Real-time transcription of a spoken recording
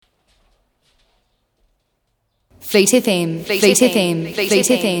Fleet FM, Fleet FM, Fleet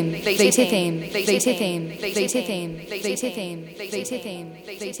FM, Fleet FM, Fleet FM, Fleet FM, Fleet FM, Fleet FM, Fleet FM,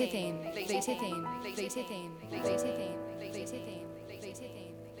 Fleet FM, Fleet FM, Fleet FM, Fleet FM, Fleet FM, Fleet FM.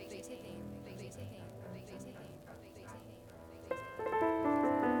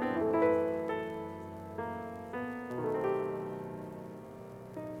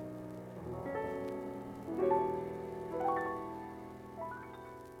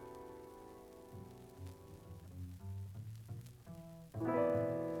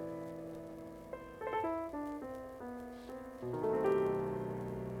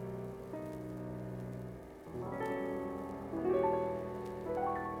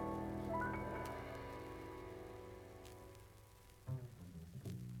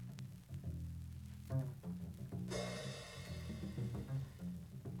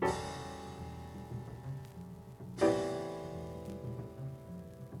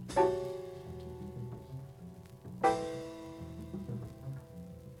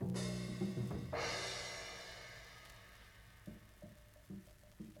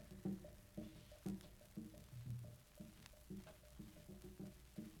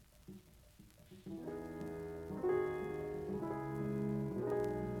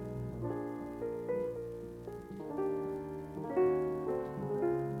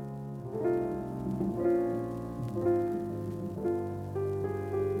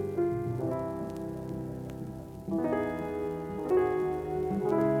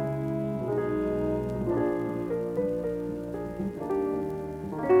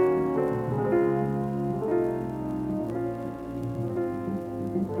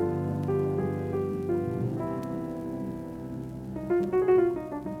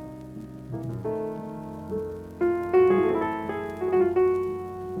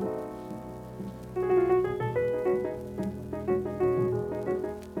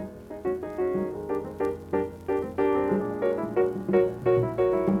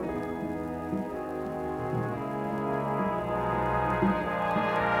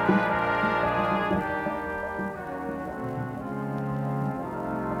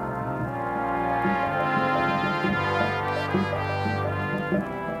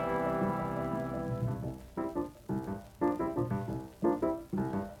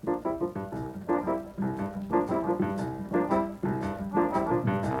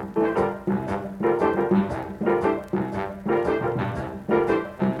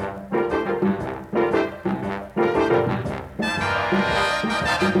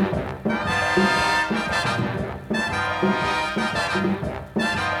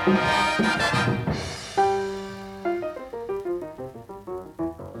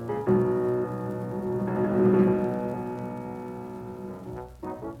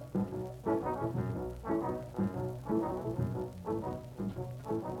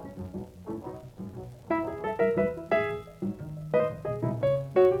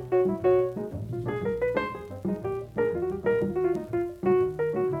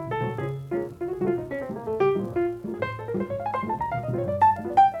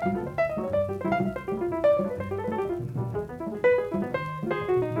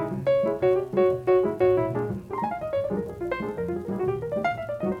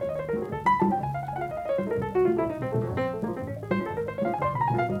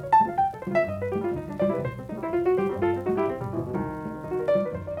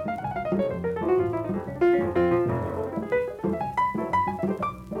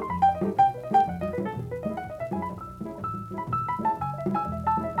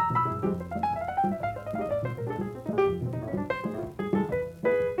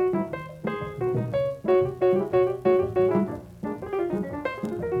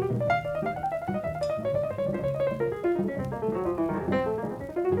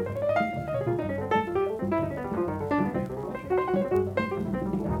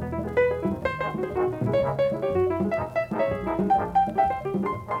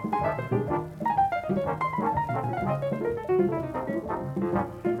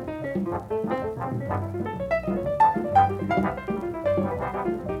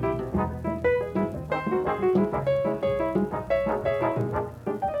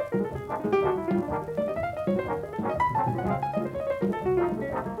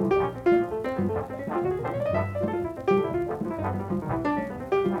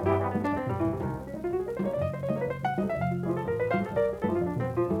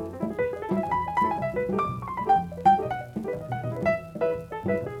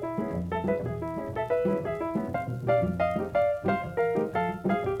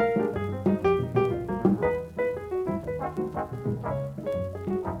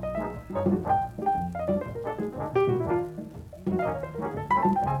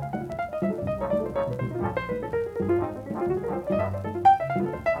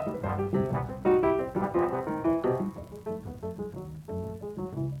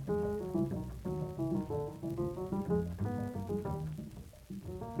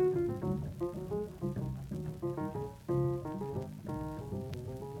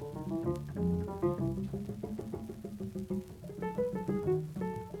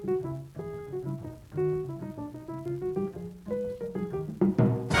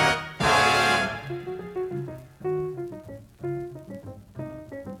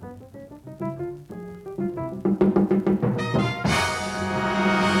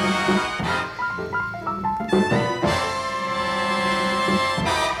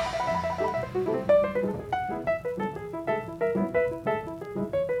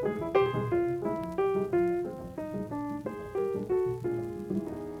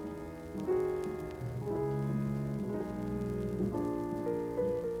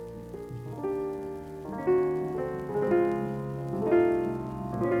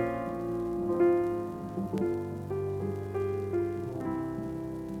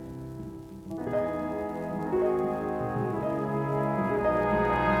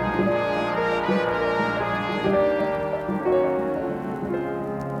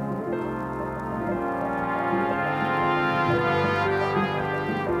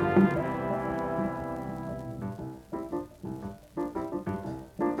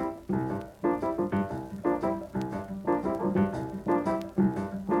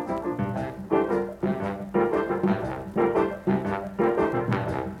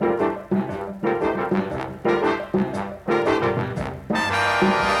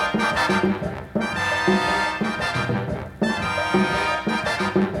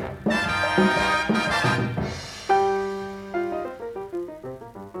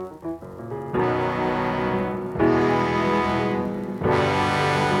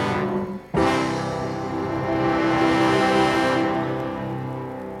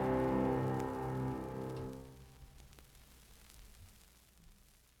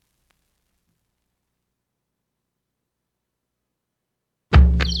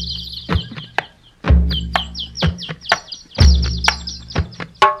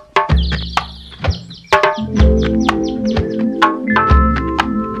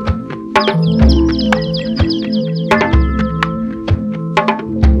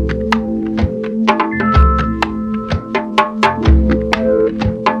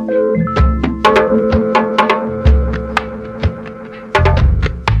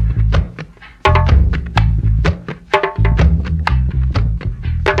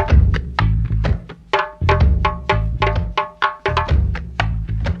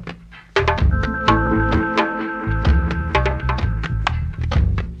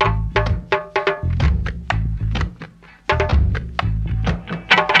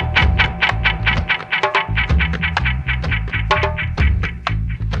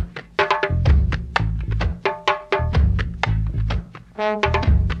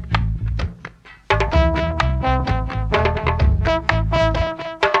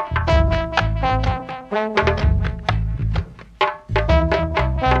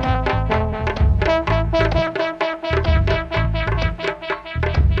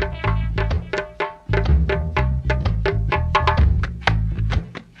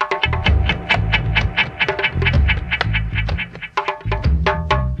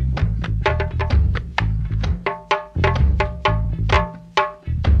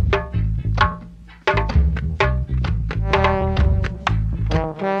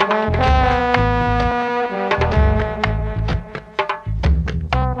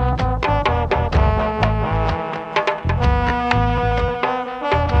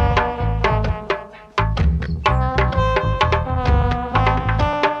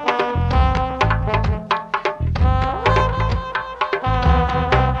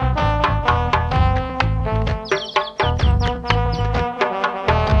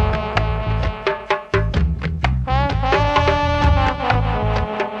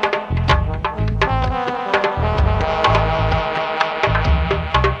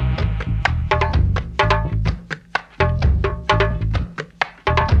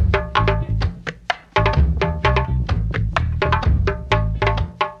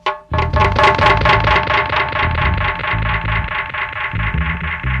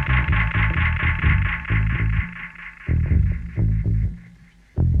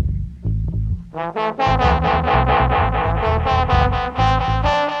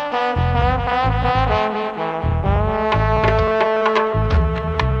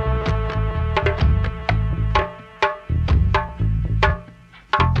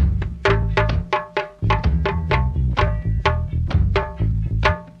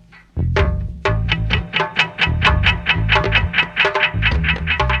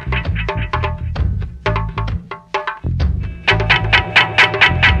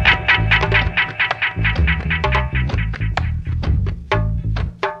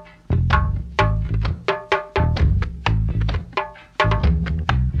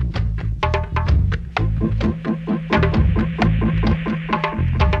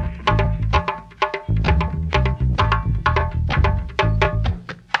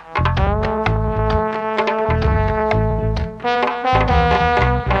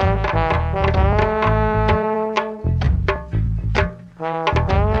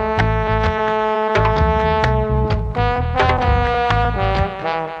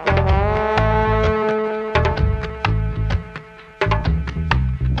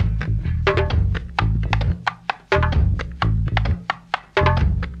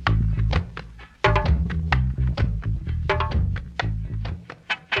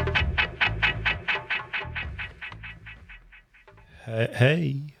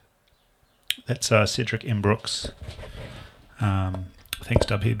 Hey. That's Cedric M. Brooks. Thanks,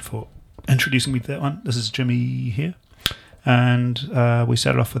 Dubhead, for introducing me to that one. This is Jimmy here. And we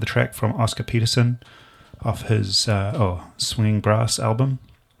started off with a track from Oscar Peterson off his Swinging Brass album.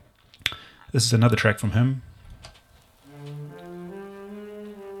 This is another track from him.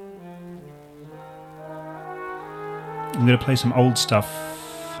 I'm going to play some old stuff.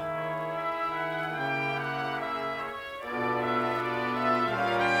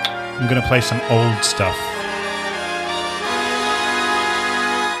 I'm going to play some old stuff.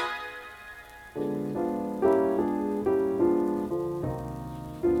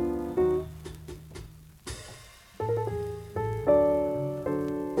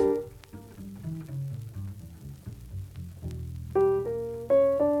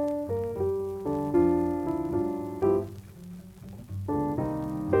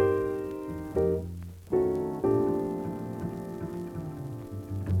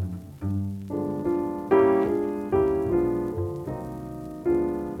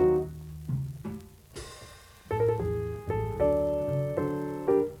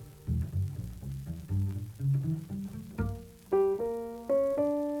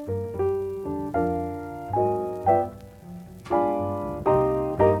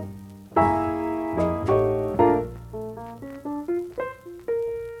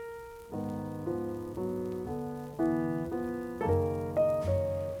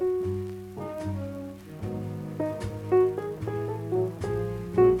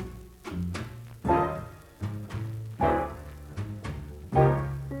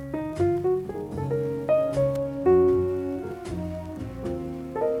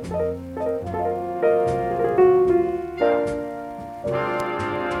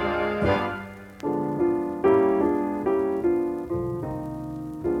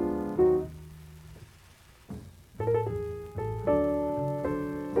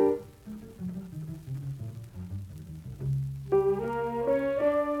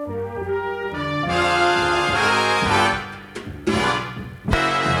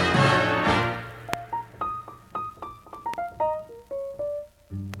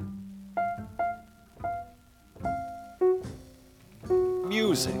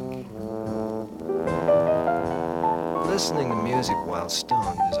 Music. Listening to music while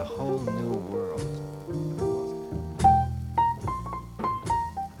stoned is a whole new world.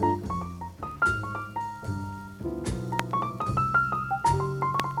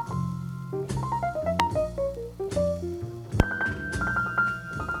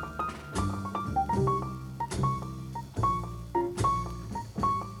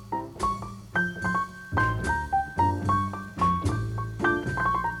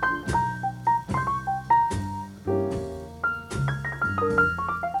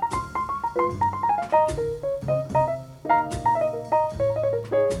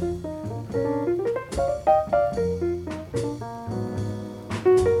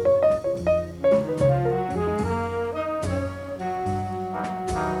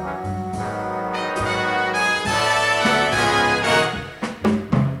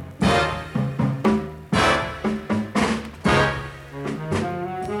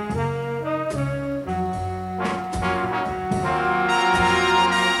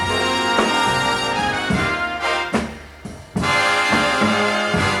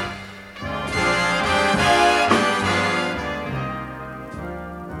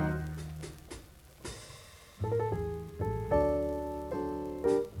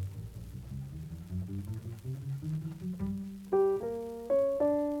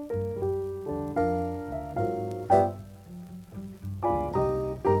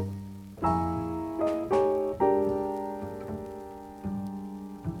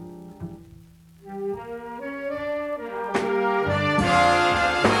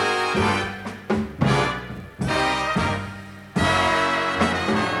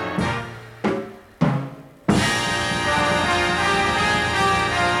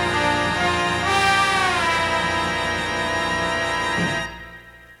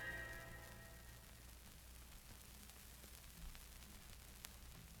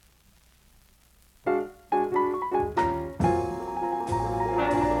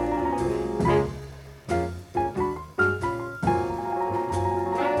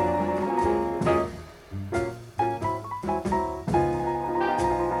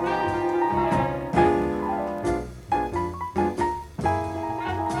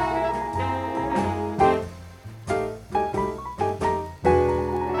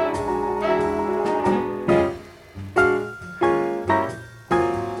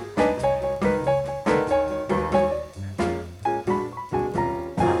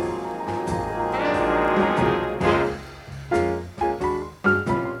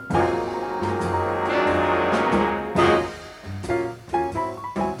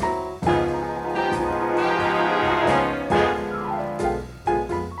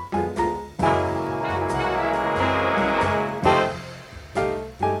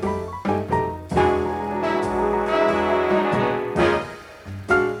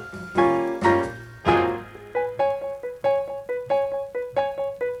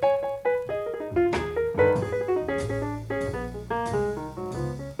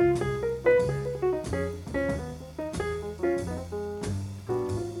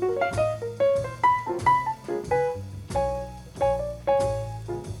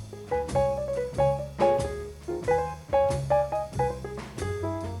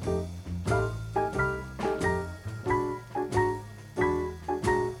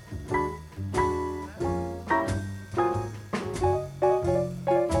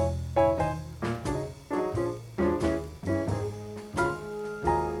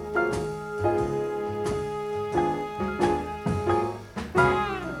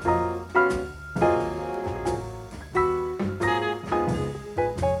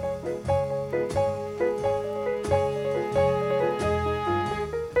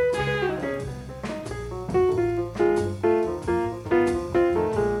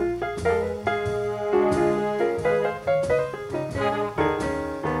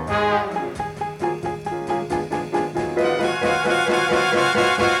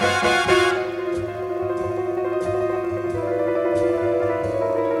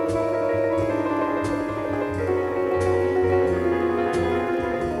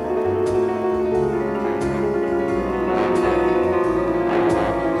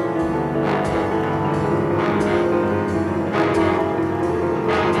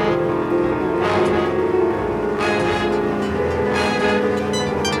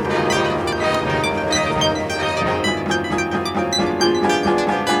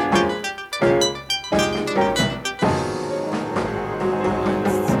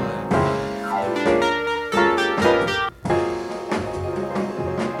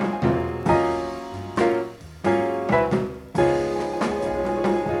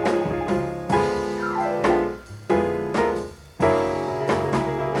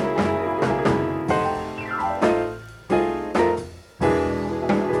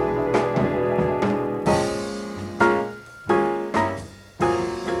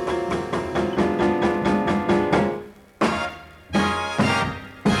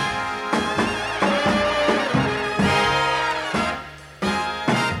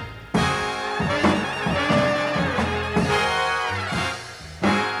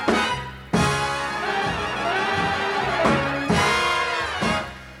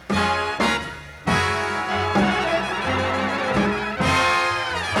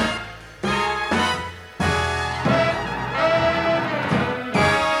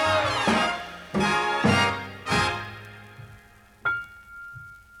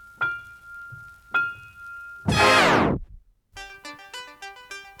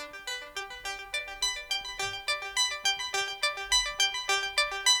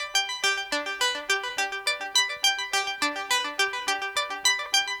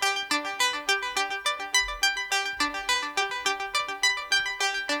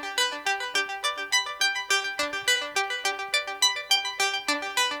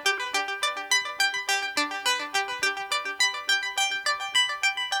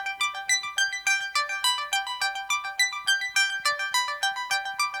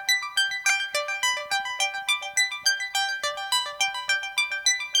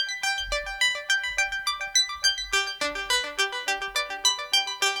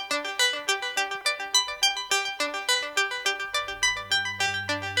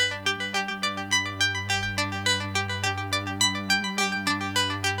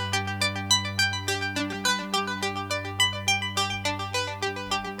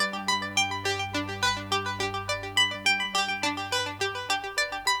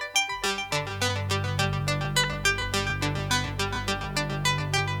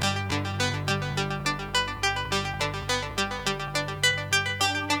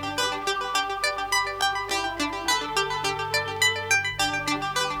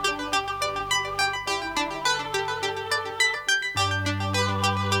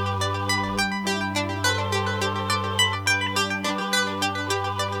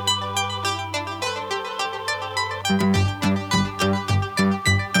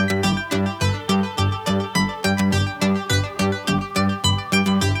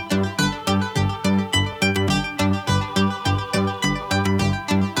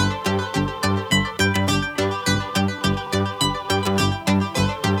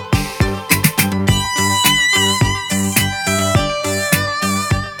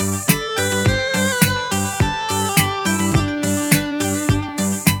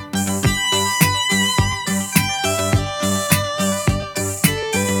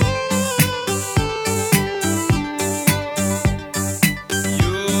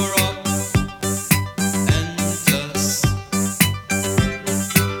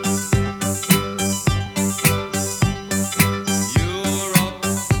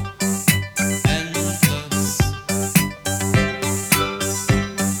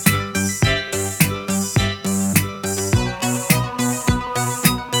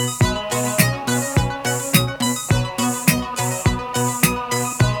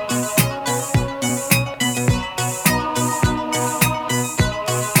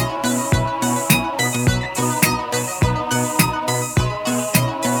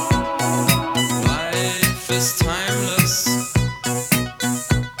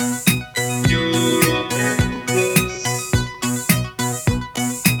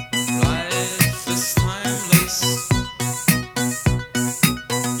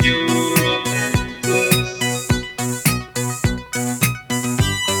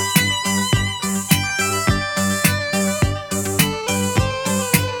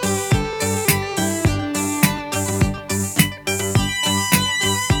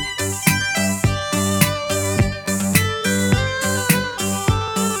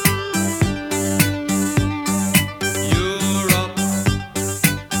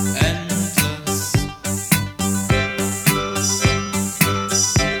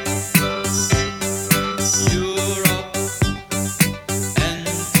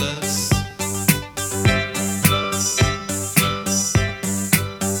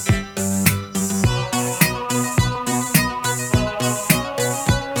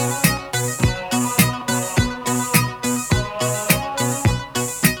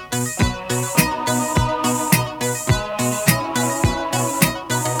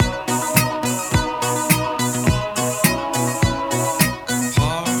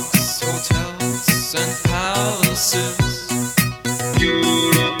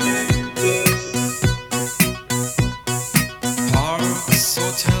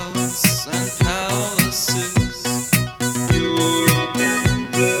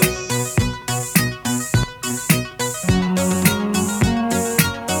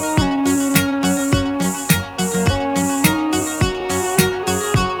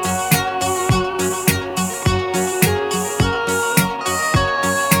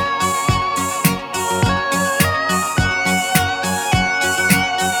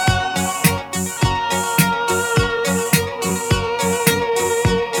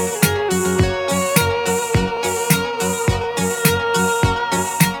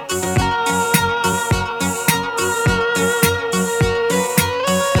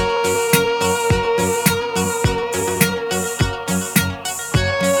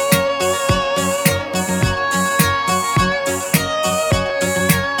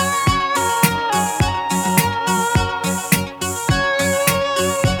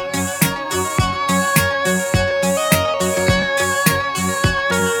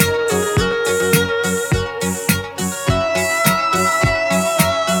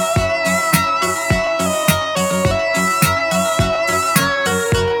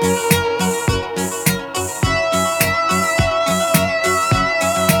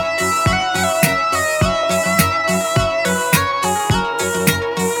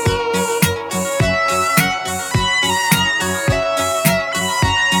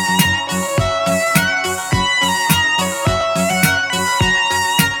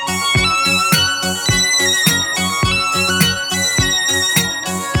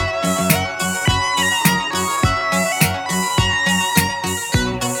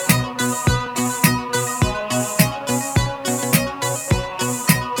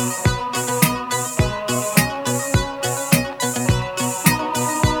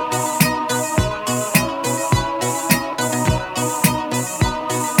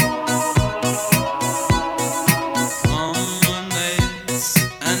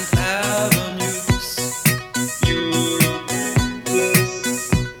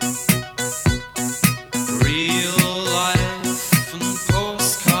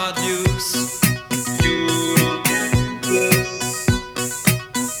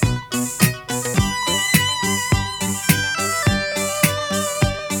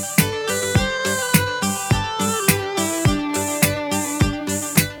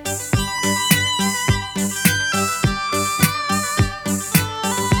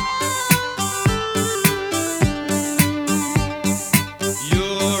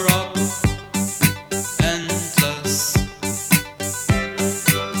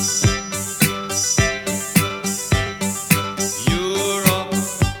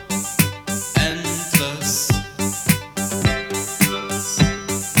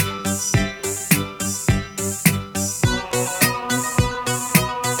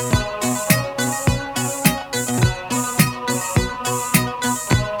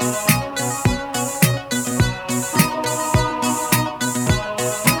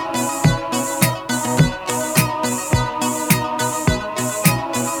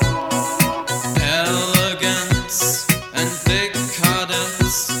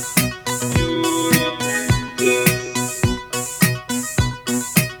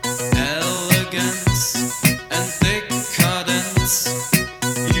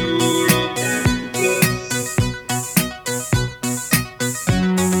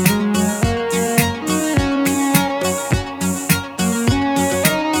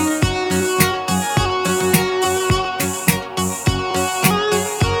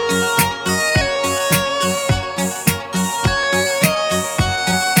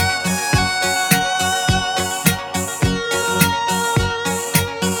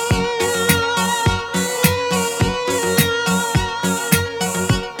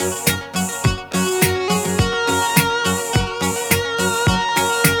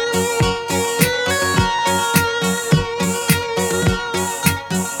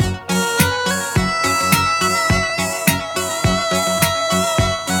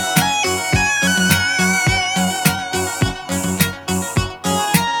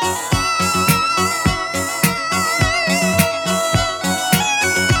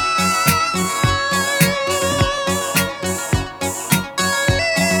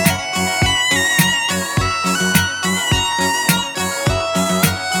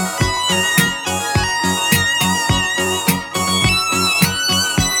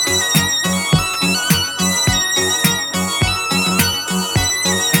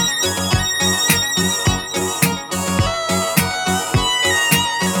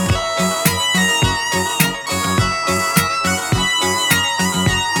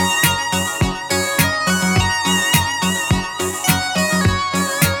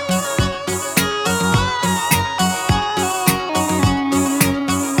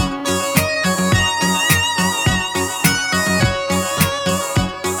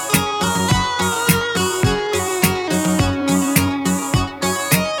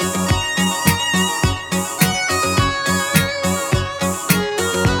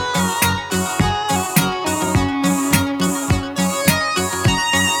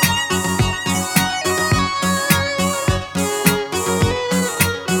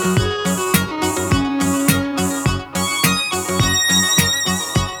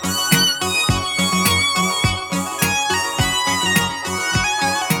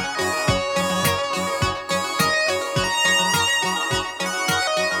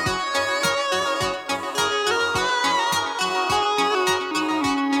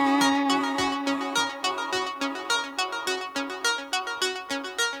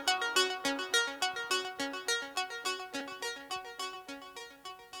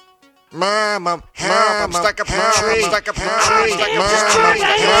 Mama, ham, stuck up in a tree, stuck up in a tree,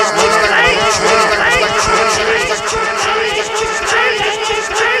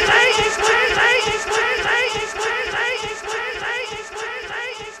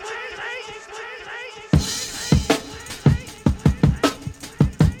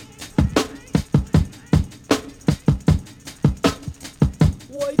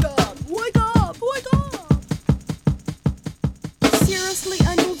 Wake up, wake up, wake up! Seriously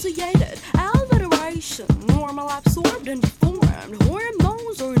enunciated, alliteration, normal absorbed and deformed,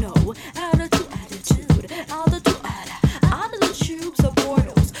 hormones or no, attitude, out of the tubes of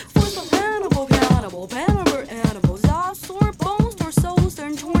portals, force of Hannibal, Panama animals, absorb bones, torsos,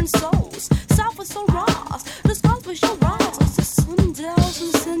 and torn souls, south with so Ross, the scars with your rise, the Sindels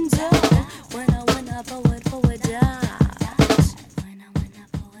and Sindel, when a poet dies.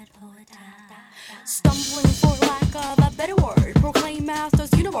 Stumbling for lack of a better word, proclaim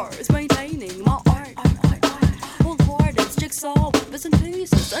master's universe, maintaining my art. Well, Lord, it's jigsaw, bits and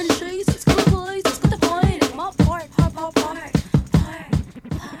pieces, and chases, good places, good complaining, my part.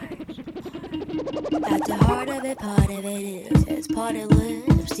 At the heart of it, part of it is, it's part of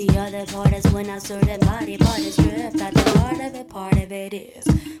lips. The other part is when I certain body part is stripped. At the heart of it, part of it is,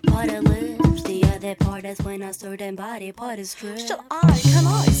 part of lips. The other part is when a certain body part is stripped. Can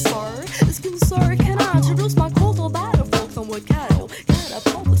I, sir? Excuse, sir, can I introduce my cultural battle folks on wood cattle?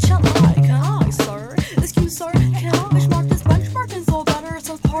 Catapult, can I, sir? Excuse, sir, can I benchmark this benchmarking so better? It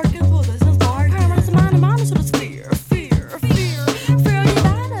says parking for this and dark. Paramount is man, so it's fear. Fear the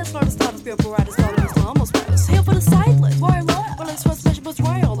baddest, not a status, be apparatus, not a Islam, almost pass. Here for the sightless, wireless, well, it's transmission, but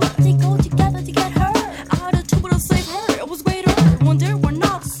wireless. They go together to get her. Out of two, but to save her. It was greater when there were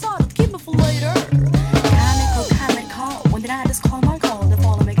not solid, keep it for later. Comical, when did I just call my call? The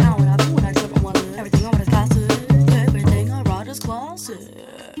follow me count, I do when I trip on one lip. Everything I want is classic, everything I write is classic.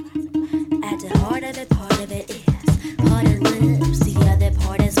 At the heart of it, part of it is, part of lips. The other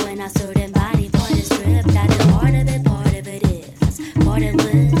part is when a certain body part is stripped. At the heart of it, part of it is, part of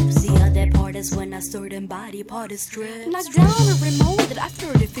lips. The other part is when a certain body part is stripped. Knocked down or remolded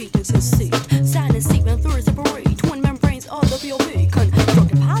after defeat is a seat. Silent sequence through separate twin membranes of the POV.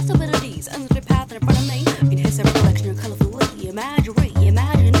 Constructed possibilities and the path in front of me. In his reflection of colorfully imagery,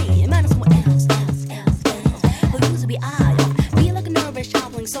 imagine someone else. Who used to be I, feel like a nervous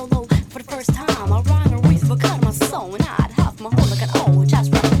traveling solo for the first time. I rhyme and reason for cutting my soul, and I'd have my whole like an old jazz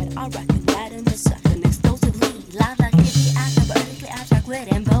record. I reckon that in a second, explosively, live like hippie actor, but earthly abstract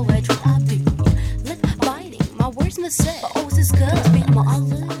written poetry. I be lip biting, my words in the set, but always discuss, spinning my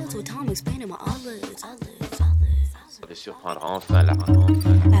olives, with time expanding my olives. De surprendre enfin la rencontre.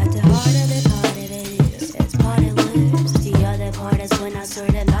 At the heart of it, part of it is, it's part of lips. The other part is when a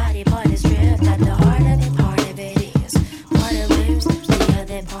certain body part is stripped. At the heart of it, part of it is, part of lips. The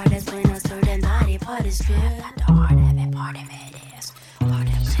other part is when a certain body part is stripped. At the heart of it, part of it is, part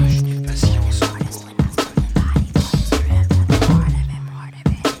of lips. The other part is when a certain body part is stripped. At the heart of it, part of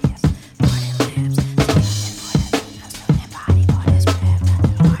it is, part of lips. The other part is when a certain body part is stripped. At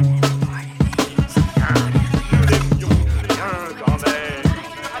the heart of it, part of it is, part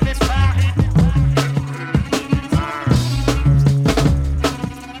of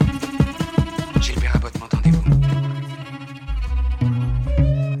lips. Gilbert Abbott, m'entendez-vous?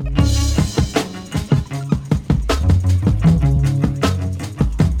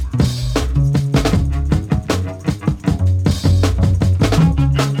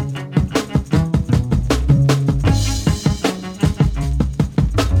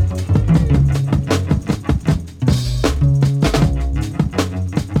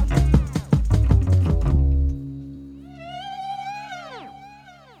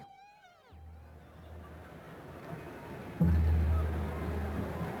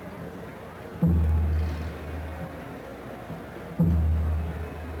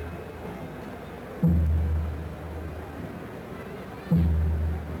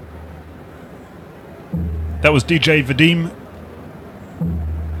 That was DJ Vadim.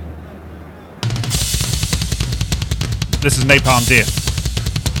 This is Napalm Death.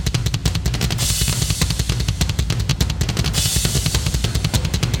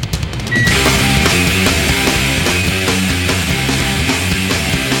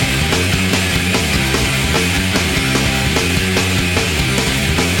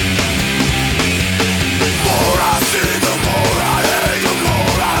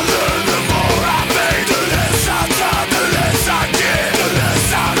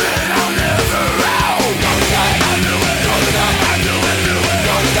 I knew it.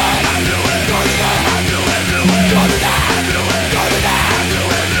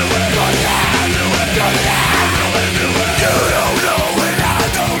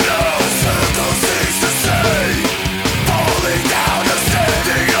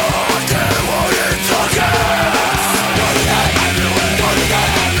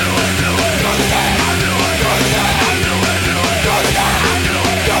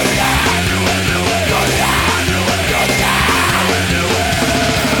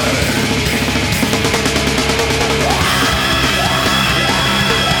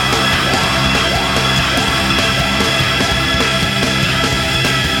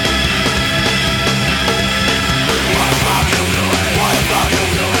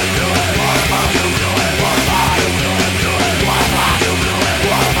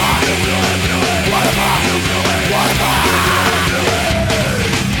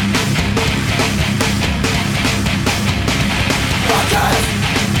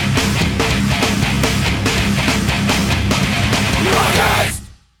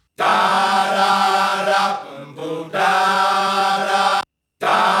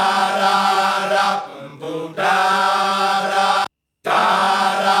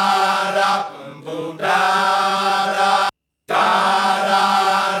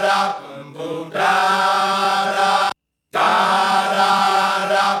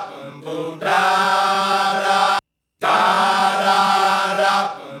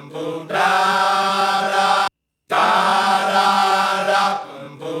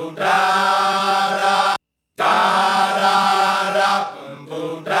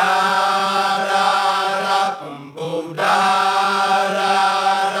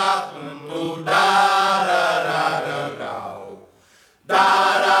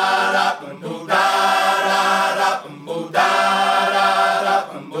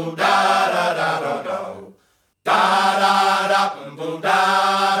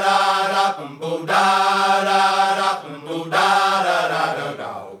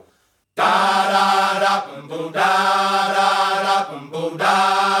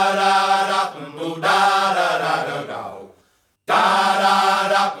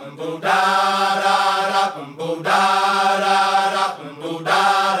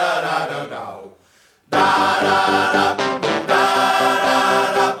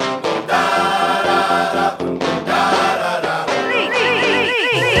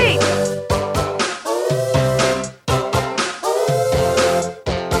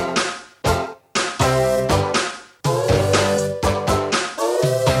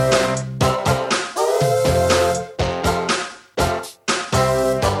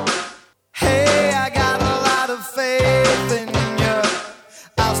 Hey, I got a lot of faith in you.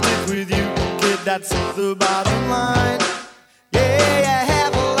 I'll stick with you, kid, that's the bottom line. Yeah, you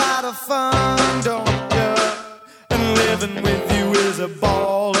have a lot of fun, don't you? And living with you is a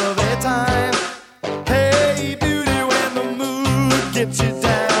ball of a time. Hey, beauty, when the mood gets you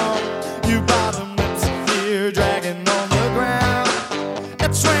down, you bottom lips here dragging on the ground.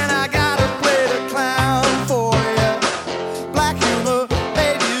 That's when I gotta play the clown for you. Black humor,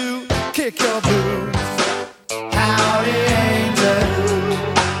 baby, you kick your blues. Howdy, angel.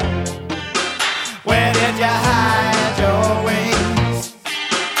 Where did you hide your wings?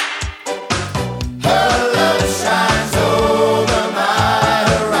 Her love shines over my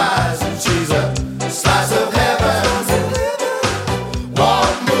horizon. She's a slice of heaven.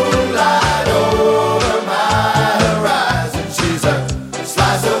 Warm moonlight over my horizon. She's a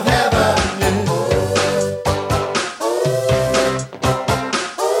slice of heaven.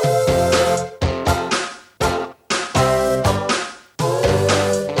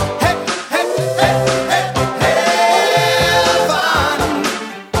 Hey, hey, hey, hey, heaven.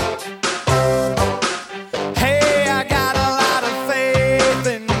 Hey, I got a lot of faith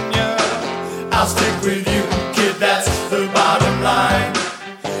in you. I'll stick with you, kid, that's the bottom line.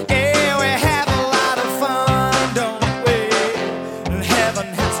 Yeah, we have a lot of fun, don't we? And heaven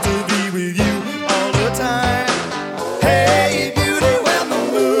has to be with you all the time. Hey, beauty, when the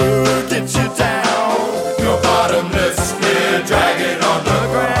mood gets you down, your bottomless here dragging on the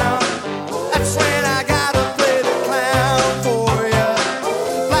ground. That's when I gotta play the clown for you.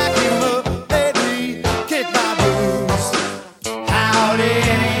 Black humor, baby, kick my blues. Howdy,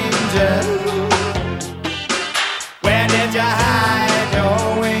 angel. Where did you hide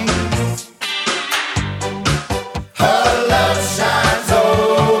your wings? Her love shines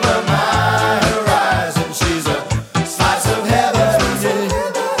over my horizon. She's a slice of heaven.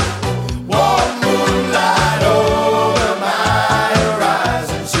 Warm moonlight over my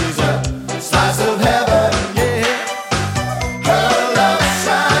horizon. She's a slice of heaven. Yeah. Her love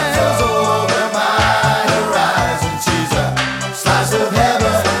shines over my horizon. She's a slice of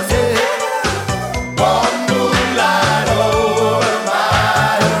heaven. Yeah. Warm moonlight over my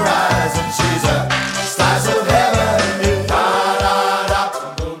horizon. She's a slice of heaven. Da da da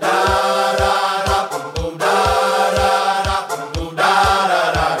boom da da da boom da da da boom da da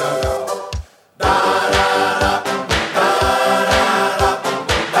da da da da da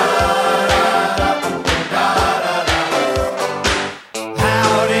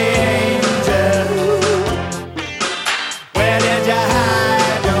Howdy, angel. Where did you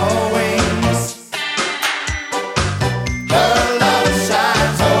hide your wings? Her love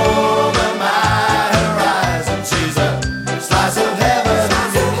shines over my horizon. She's a slice of heaven.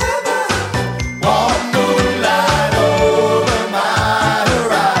 Warm moonlight over my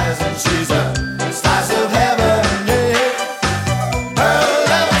horizon. She's a slice of heaven. Yeah. Her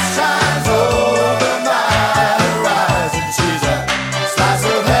love shines over my horizon. She's a slice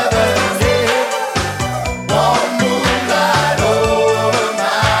of heaven. Yeah. Warm moonlight over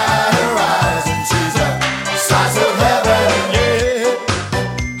my horizon. She's a slice of heaven. Yeah.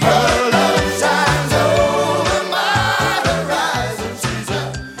 Her love shines over my horizon. She's a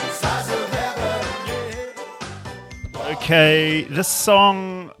slice of heaven. Yeah. Okay, this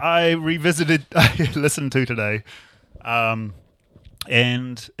song I revisited, I listened to today,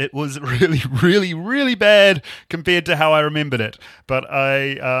 and it was really, really, really bad compared to how I remembered it. But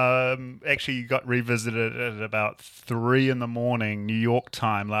I actually got revisited at about 3 in the morning, New York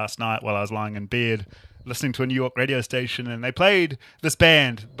time, last night while I was lying in bed, listening to a New York radio station, and they played this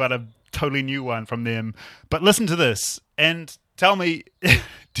band, but a totally new one from them. But listen to this and tell me,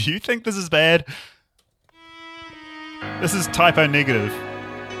 do you think this is bad? This is Typo Negative.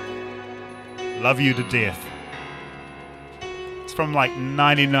 Love You to Death. It's from like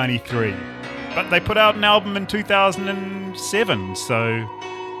 1993. But they put out an album in 2007, so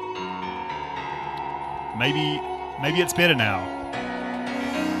Maybe it's better now.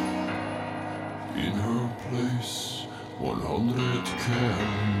 In her place, 100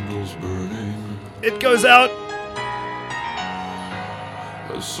 candles burning. It goes out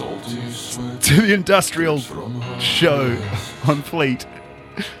A salty sweat to the industrial from her show breast. on Fleet.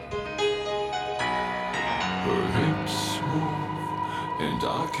 Her hips move, and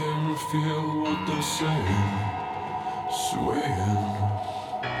I can feel what they're saying. Swaying.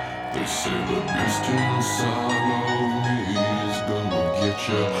 They say the beast inside of me is gonna get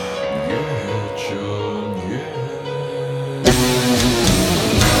ya, yeah.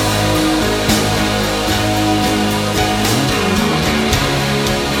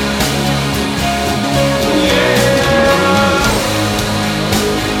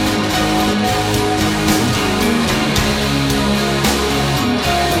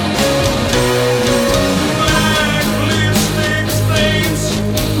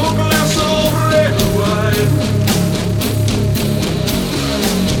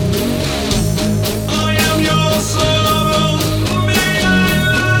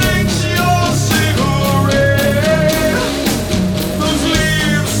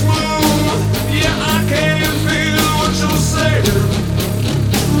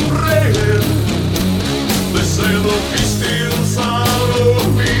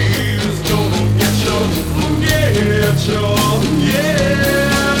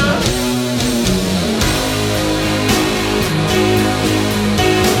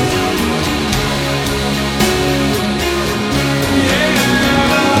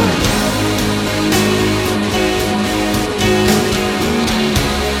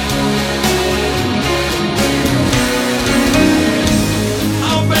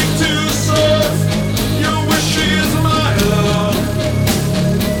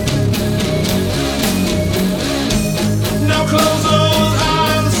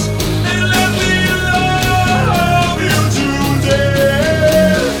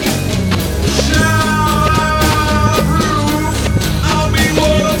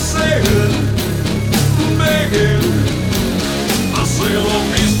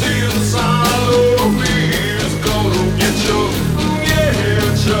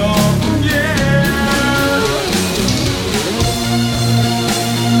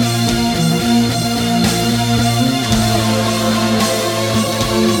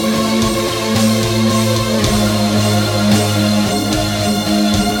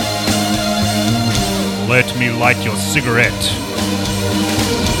 Let me light your cigarette.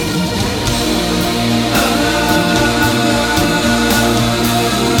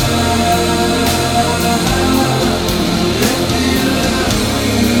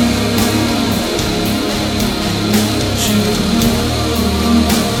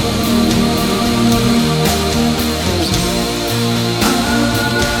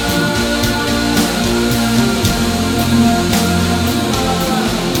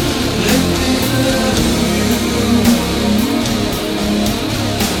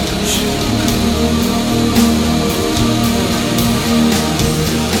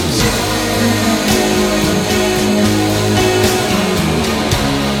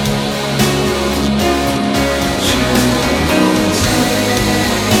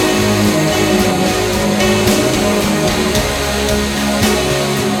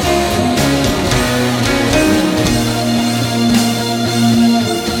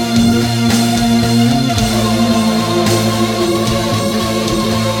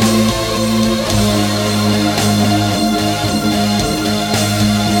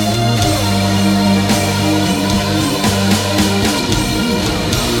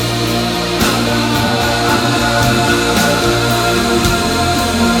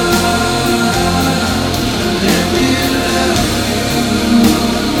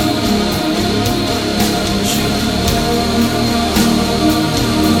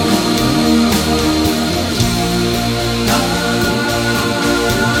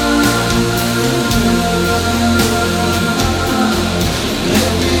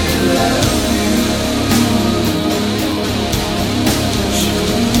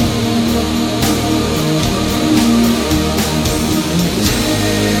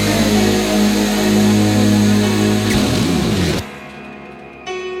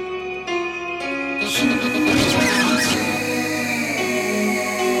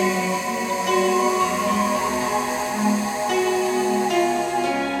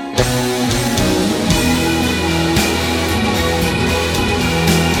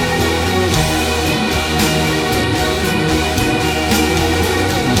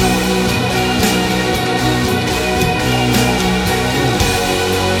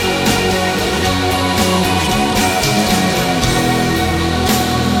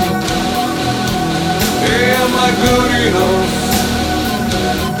 good enough?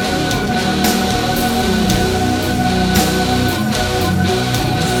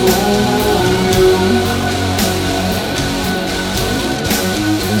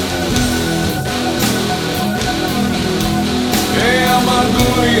 Am I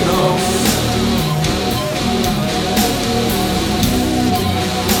good enough?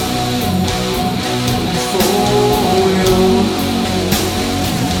 For you.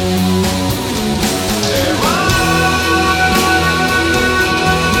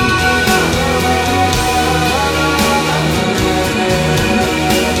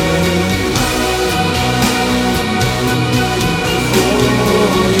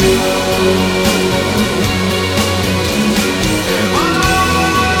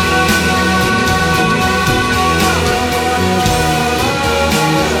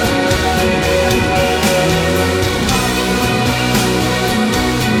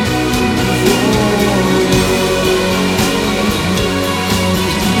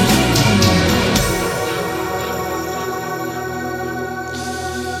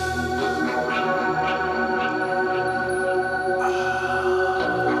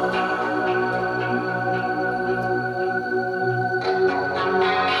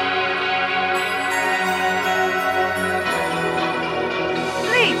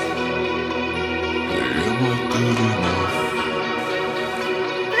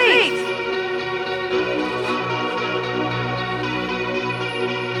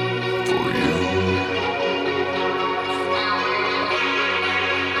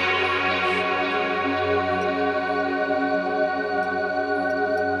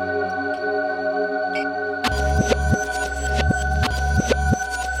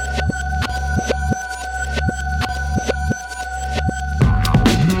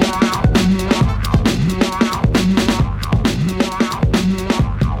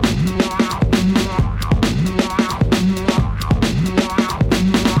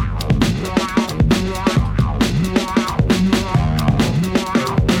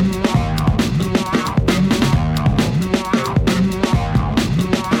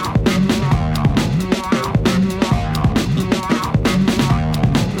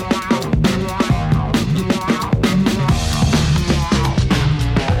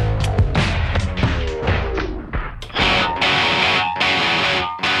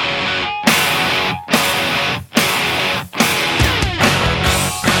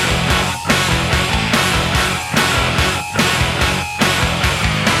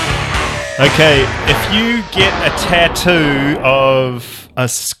 Okay, if you get a tattoo of a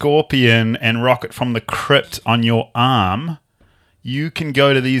scorpion and Rocket from the Crypt on your arm, you can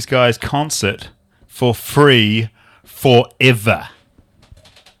go to these guys' concert for free forever.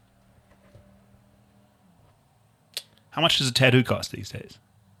 How much does a tattoo cost these days?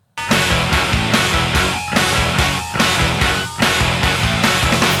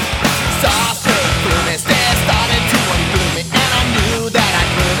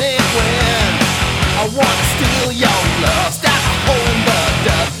 I wanna steal your love, start a hole in the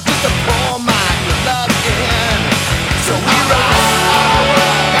dust, just to pour my good love in. So we roll,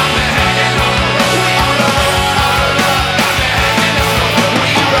 got me hanging on the road. We roll, got me hanging on the road.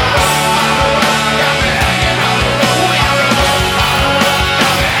 We roll, got me hanging on the road. We roll,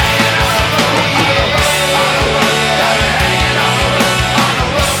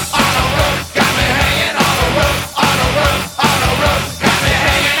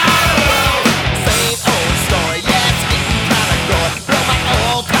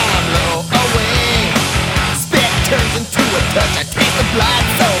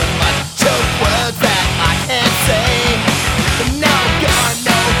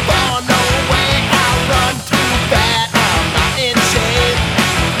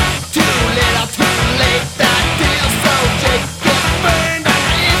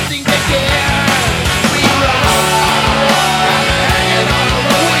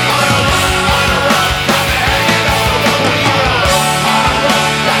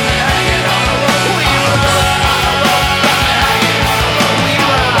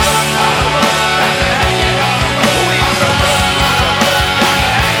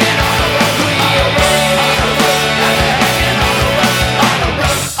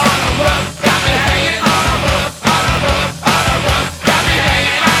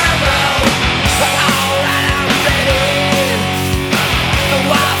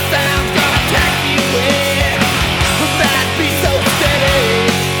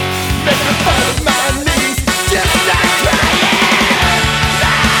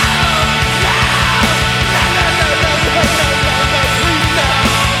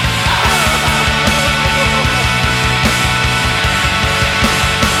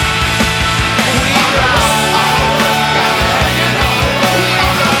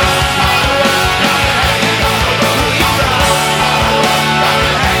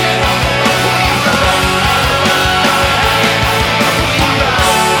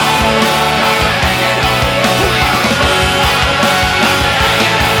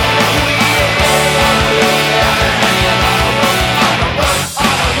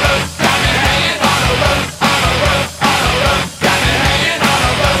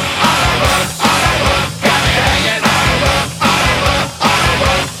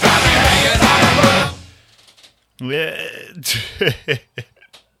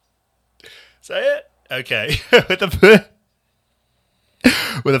 Say it? Okay.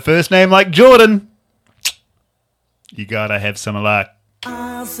 With a first name like Jordan, you gotta have some luck.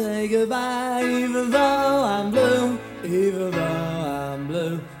 I'll say goodbye even though I'm blue, even though I'm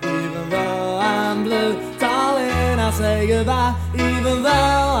blue, even though I'm blue. Darling, I'll say goodbye even though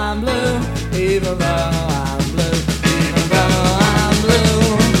I'm blue, even though I'm blue, even though I'm blue.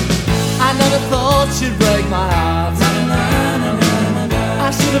 I never thought you'd break my heart. I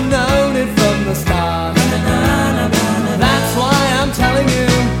should have known it from the start. That's why I'm telling you,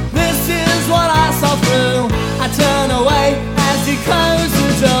 this is what I saw through. I turn away as you close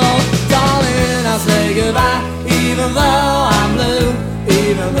the door. Darling, I'll say goodbye even though I'm blue,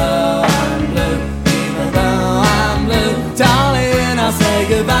 even though I'm blue, even though I'm blue. Darling, I'll say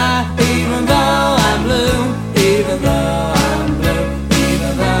goodbye even though I'm blue, even though I'm blue,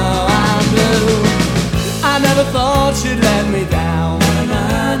 even though I'm blue. I never thought you'd let me down.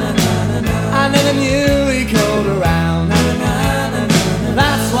 I never knew we called around.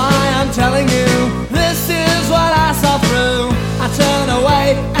 That's why I'm telling you, this is what I saw through. I turn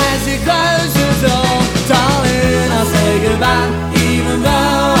away as you close your door. Darling, I'll say goodbye even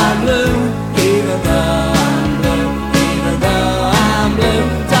though I'm blue, even though I'm blue, even though I'm blue.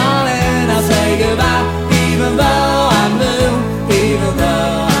 Darling, I'll say goodbye even though I'm blue, even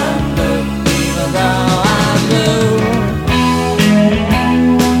though I'm blue, even though I'm blue.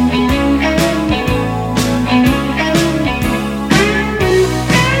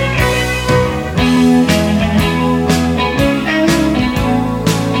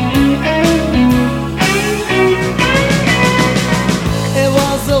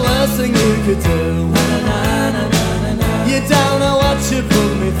 You don't know what you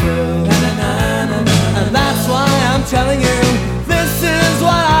put me through, and that's why I'm telling you, this is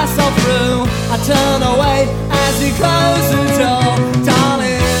what I saw through. I turn away as you close the door.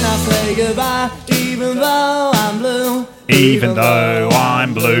 Darling, I'll say goodbye even though I'm blue, Even though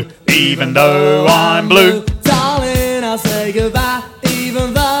I'm blue, even though I'm blue. Darling, I'll say goodbye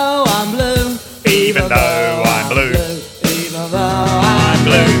even though I'm blue, Even though I'm blue, even though I'm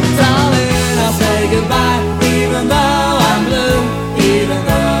blue. Darling, I'll say goodbye even though I'm blue, even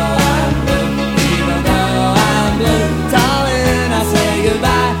though I'm blue, even though I'm blue. Darling, I'll say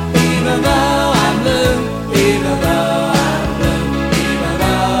goodbye even though I'm blue, even though I'm blue, even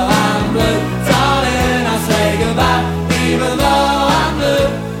though I'm blue. Darling, I'll say goodbye even though I'm blue,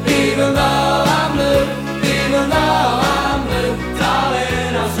 even though I'm blue, even though I'm blue. Darling, I'll say goodbye even though I'm blue, even though I'm blue, even though I'm blue.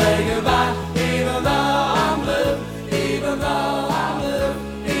 Darling, I'll say goodbye even though I'm blue.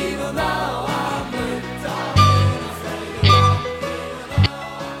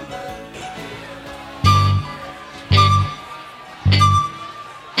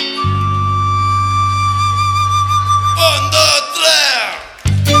 1, 2, 3.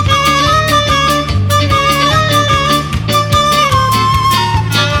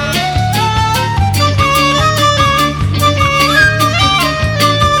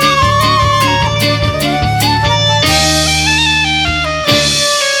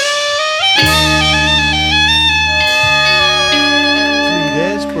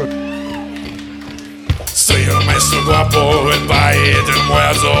 Soy el maestro guapo, el valle del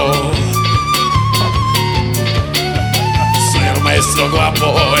muerto. Soy el maestro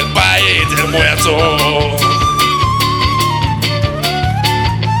guapo, el valle del muerto.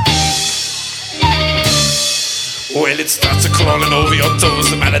 Well, it starts crawling over your toes,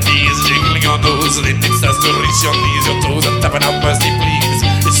 the melody is jingling your nose, and then it starts to reach your knees, your toes are tapping out mercy please.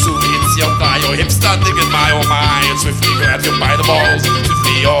 It soon hits your thigh, your hips start thinking my oh my, it swiftly grabs you by the balls,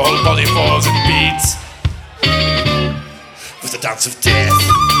 swiftly your whole body falls and beats with the dance of death.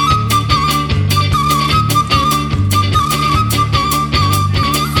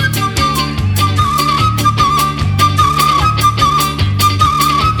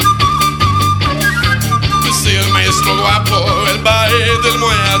 Soy el maestro guapo, el valle del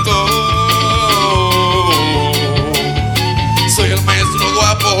muerto. Soy el maestro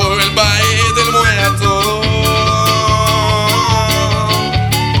guapo, el valle del muerto.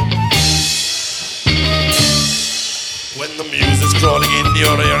 When the music's crawling in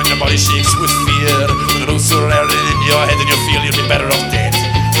your ear and your body shakes with fear, when the roots are rattling in your head and you feel you'd be better off dead.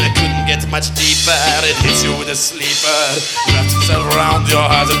 When it couldn't get much deeper, it hits you with a sleeper. It wraps itself around your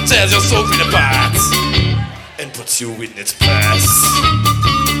heart and tears your soul clean apart and puts you in its place.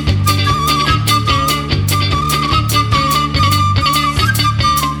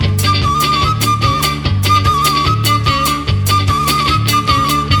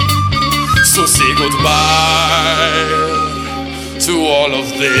 So say goodbye to all of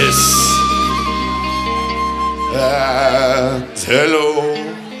this. and hello.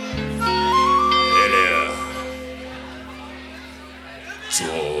 Hello.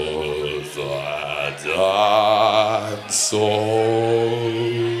 To the dance of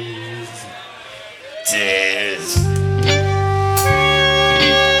death.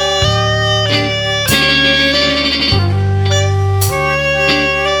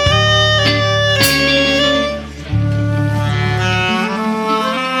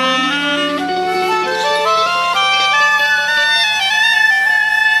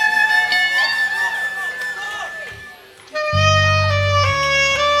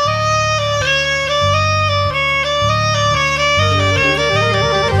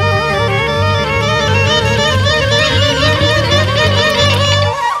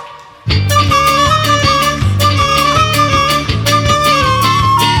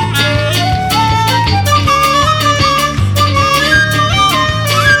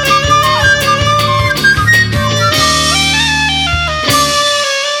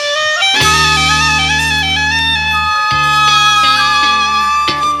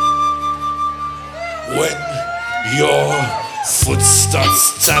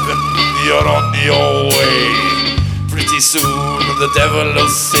 Tapping, you're on your way. Pretty soon the devil will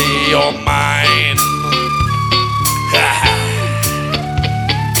see you're mine.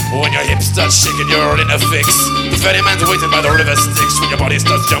 When your hips start shaking, you're in a fix. The ferry man's waiting by the river Styx. When your body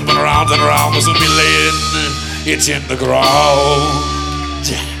starts jumping around and around, this will be laying it in the ground.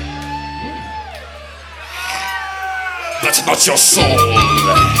 But not your soul.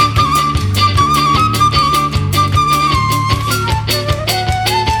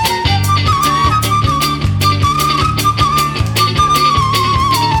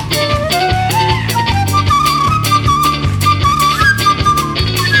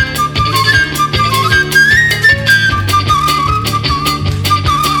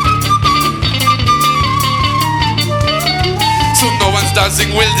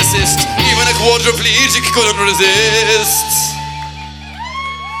 Dancing will desist. Even a quadriplegic couldn't resist.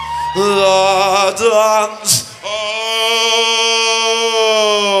 The dance.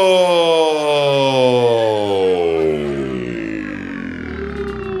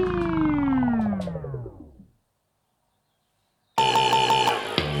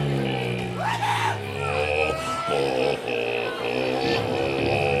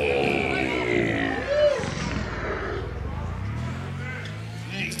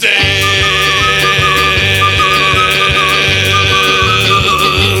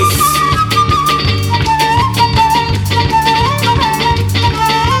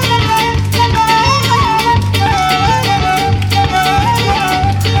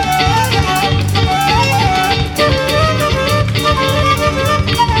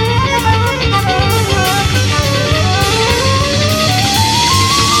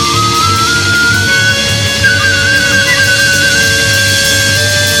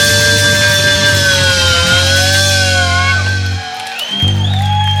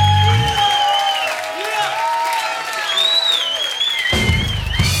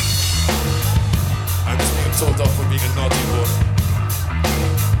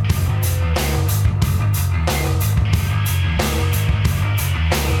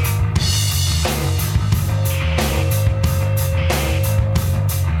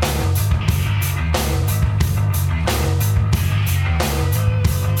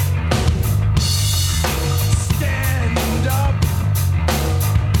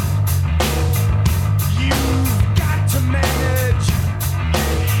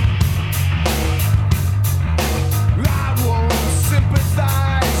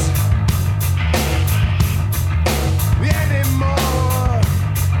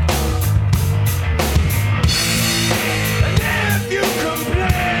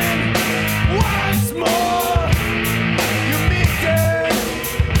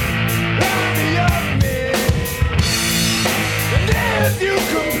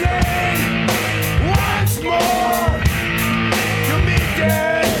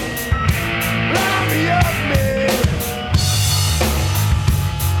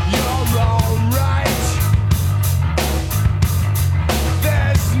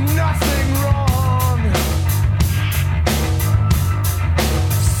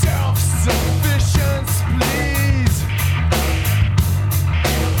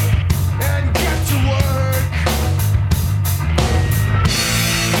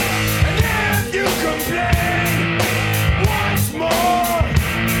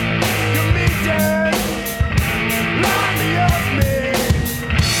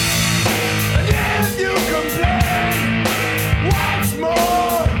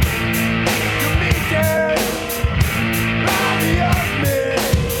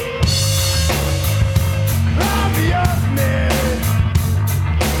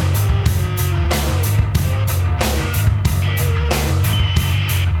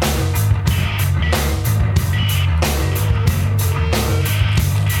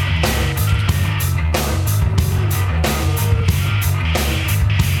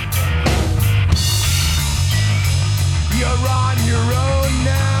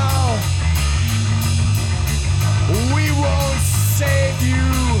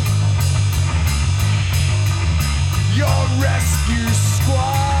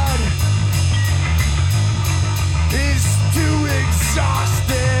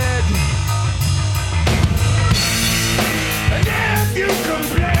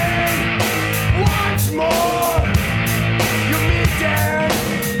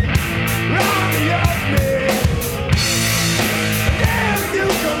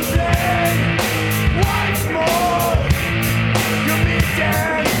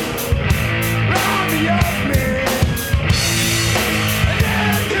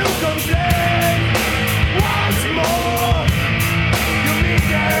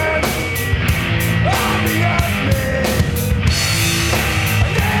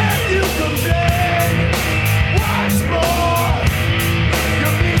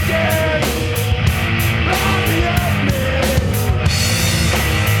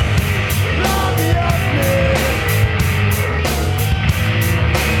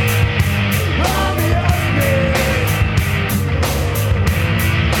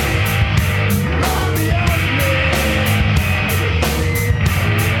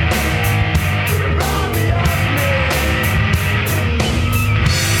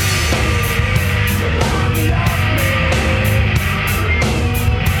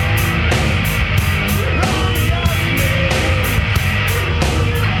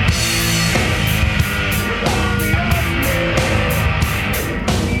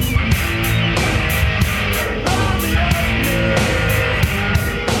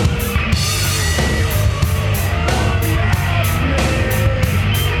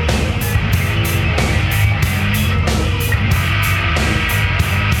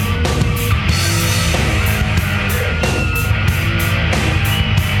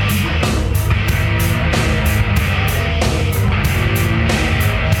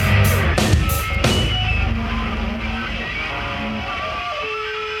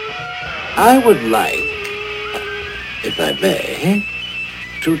 I would like, if I may,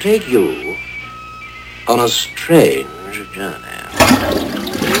 to take you on a strange journey.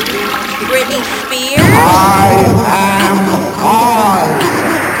 Britney Spears? I am the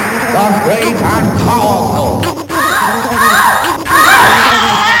great and powerful.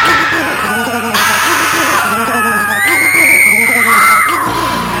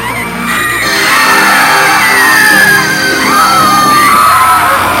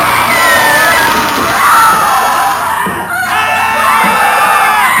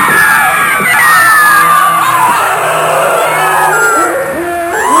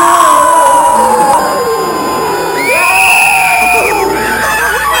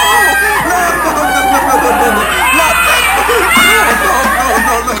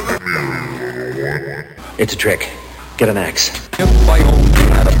 It's a trick. Get an axe. If I only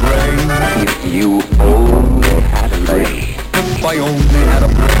had a brain. If you only had a brain. If I only had a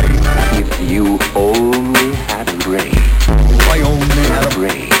brain. If you only had a brain. If I only had a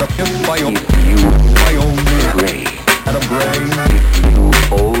brain. If I only had a brain. Had a brain. If you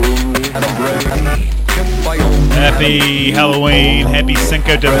only had a brain. If I only Happy Halloween, happy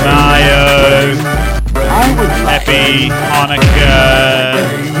Cinco de Mayo, happy Hanukkah,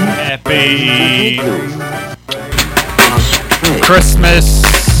 happy Christmas,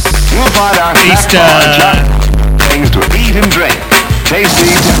 Easter, things to eat and drink,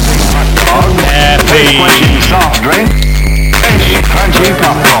 tasty happy soft drink, crunchy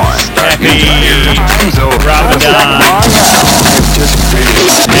popcorn, happy Ramadan,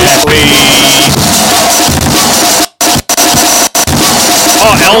 happy.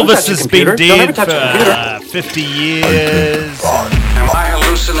 Oh, Elvis has been dead for 50 years. Am I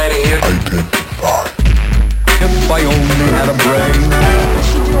hallucinating here? If I only had a brain. What's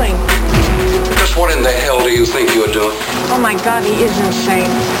he doing? Just what in the hell do you think you're doing? Oh my God, he is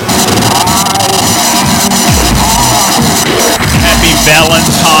insane. Happy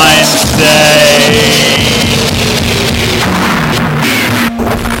Valentine's Day.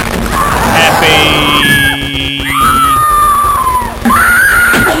 Happy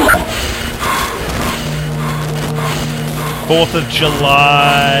 4th of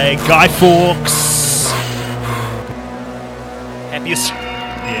July, Guy Fawkes. Happiest,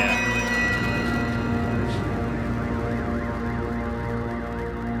 yeah.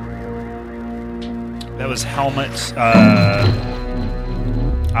 That was Helmet,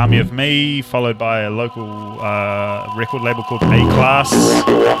 Army of Me, followed by a local record label called A-Class.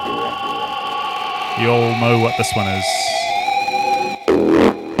 You all know what this one is.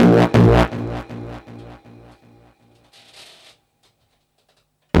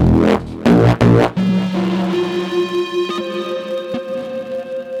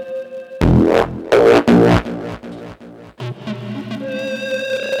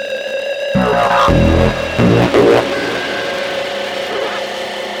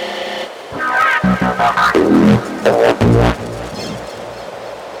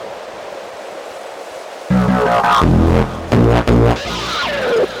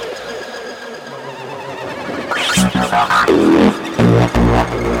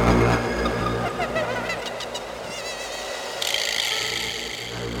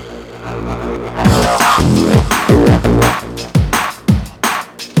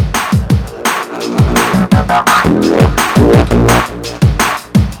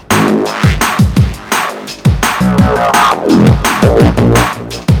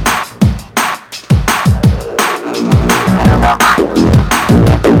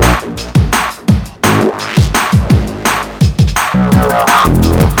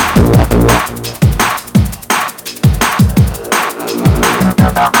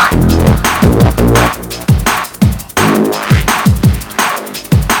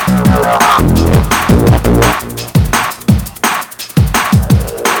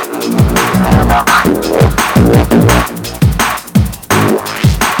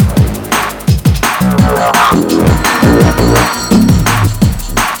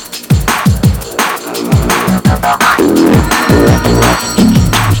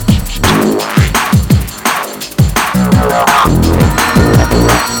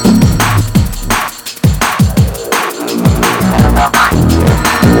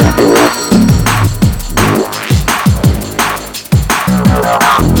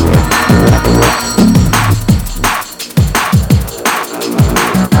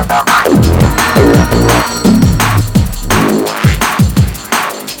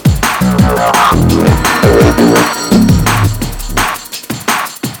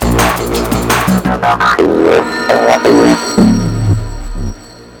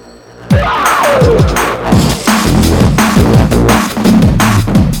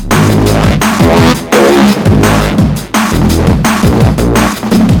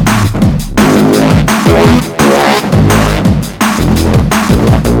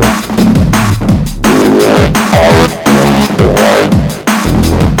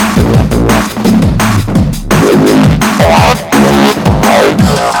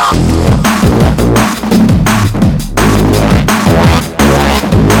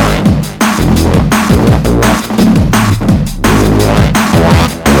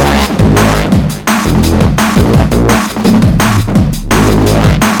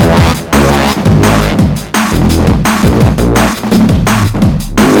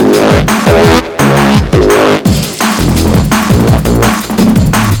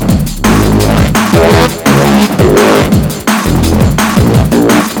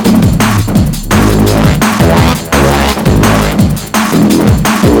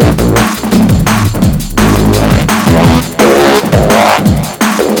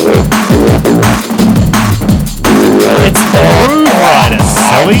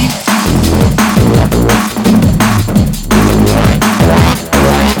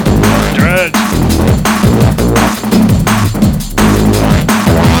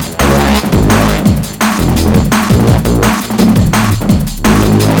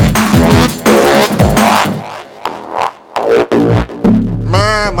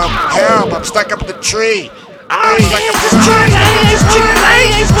 Help! I'm stuck up the tree. I'm stuck up this tree.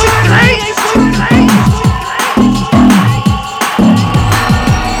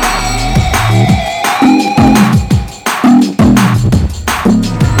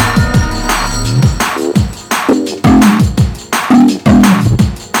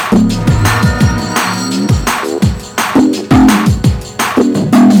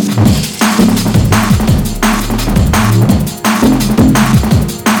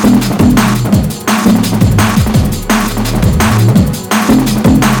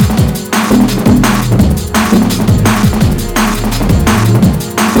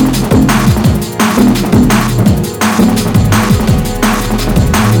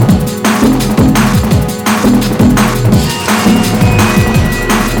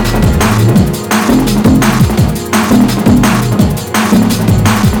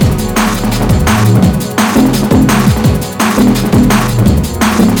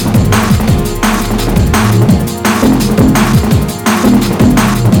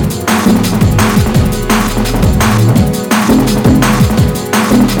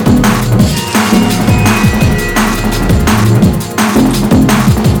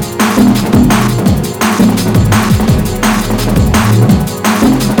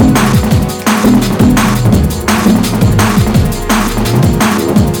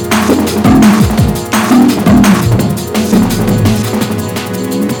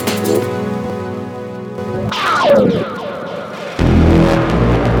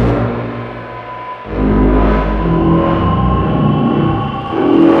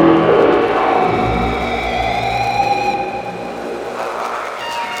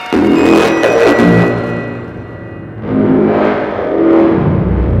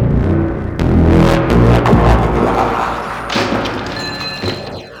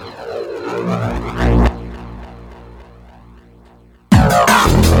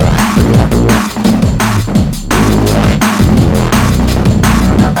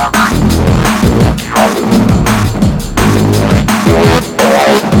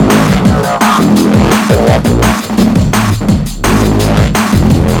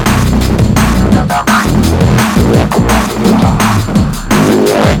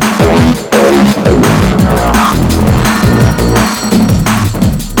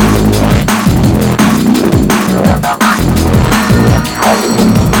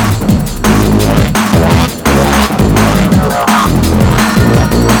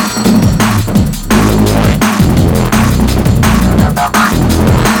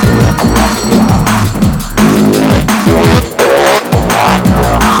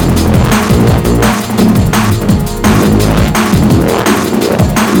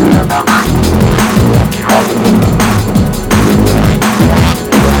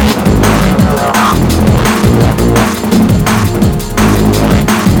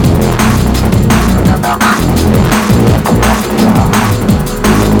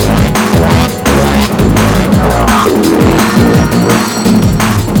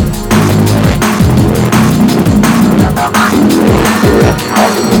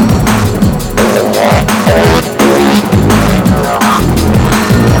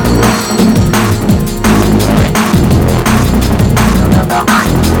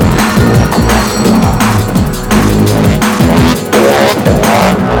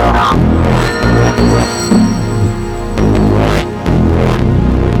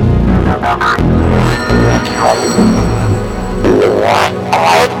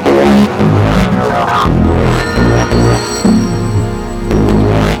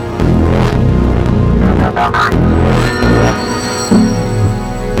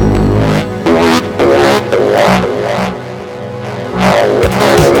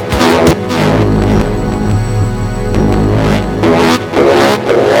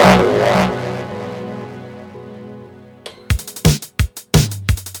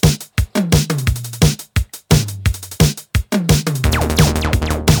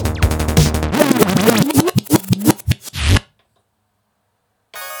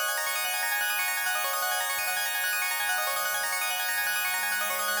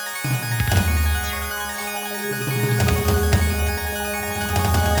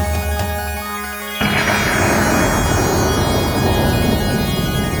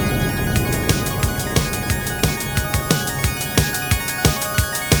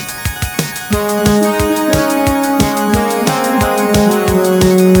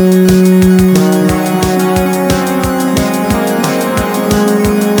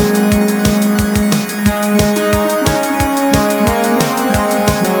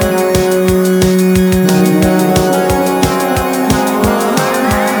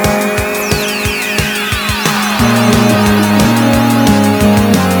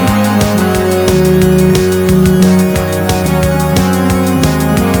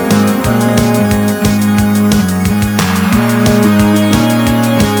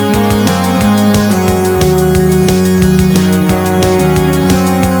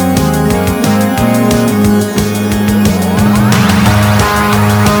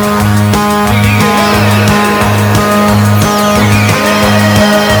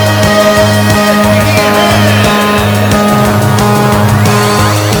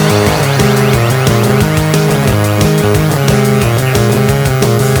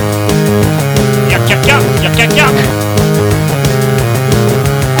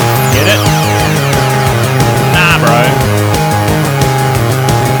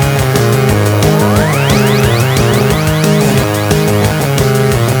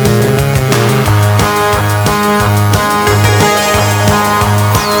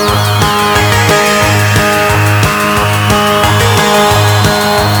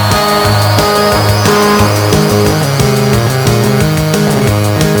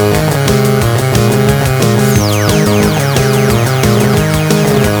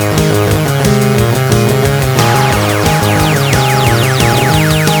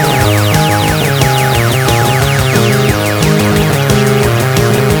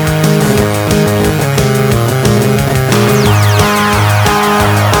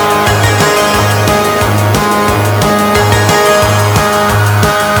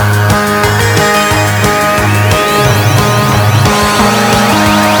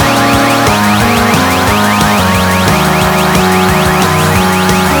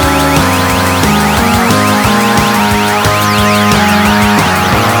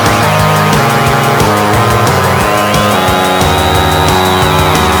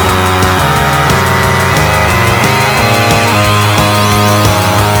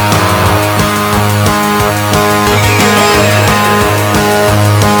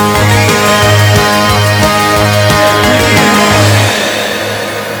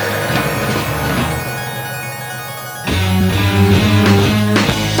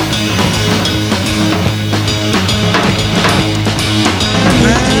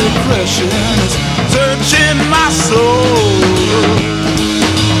 depression is searching my soul.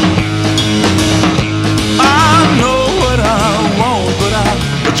 I know what I want, but I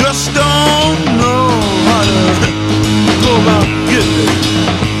just don't know how to go about getting it.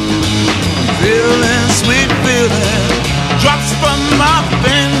 Feeling, sweet feeling drops from my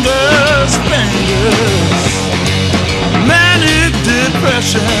fingers. Manic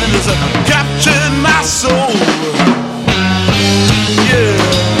depression has captured my soul. Yeah.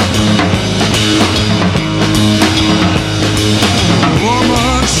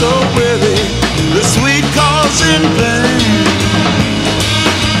 Woman so weary, the sweet cause in vain.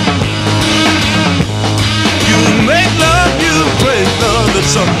 You make love, you break love,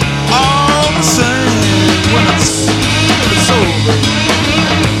 it's all the same when it's over.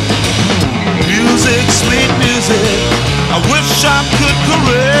 Music, sweet music, I wish I could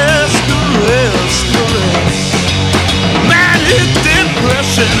caress. Manic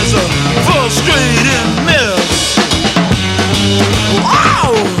depression is a frustrating mess.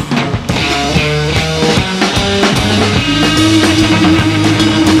 Wow!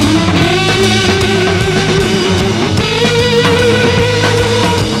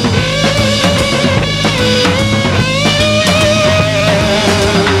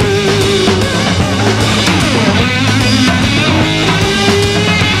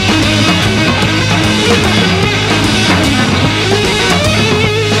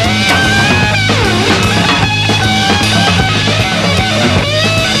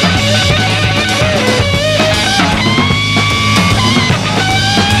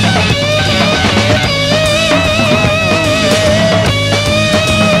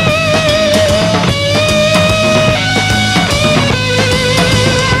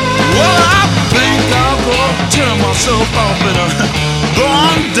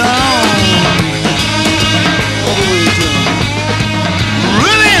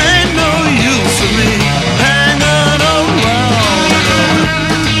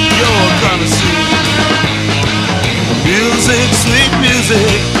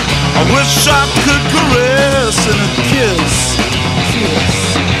 I wish I could caress and kiss.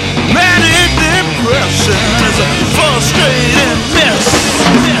 Manic depression is a frustrating mess.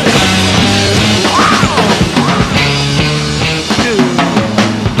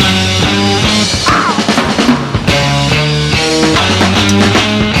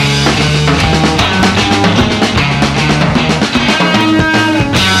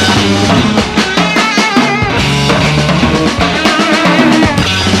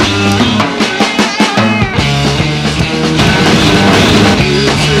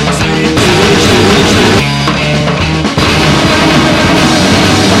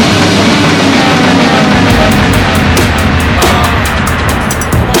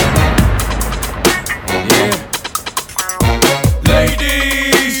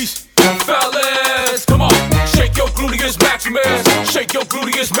 Shake your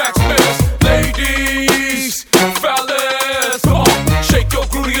gluteus maximus. Ladies, fellas, come on. Shake your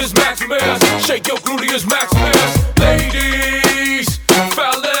gluteus maximus. Shake your gluteus maximus. Ladies,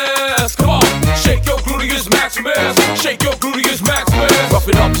 fellas, come on. Shake your gluteus maximus. Shake your gluteus maximus. Rough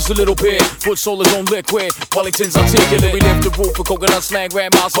it up just a little bit. Foot sole is on liquid. Wellington's articulate. We lift the roof for coconut slang,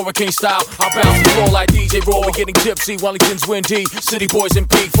 grandma's hurricane style. I bounce the floor like DJ Raw. We're getting gypsy. Wellington's windy. City boys in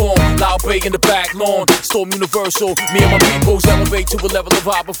peak form. Loud bay in the back lawn. Storm Universal. Me and my peoples elevate to a level of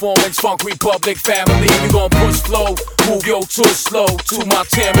high performance. Funk Republic family. We gon' push flow. Move your twist slow to my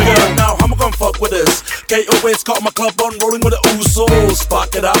timber. Now I'm gonna fuck with this. KOS caught my club on rolling with the Usos.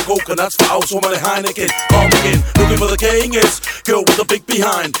 Spark it out, coconuts for out, so many Heineken. Come again, looking for the king is girl with a big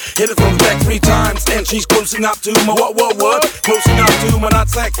behind. Hit it from the back 3 times, and she's closing up to my what? Closing up to my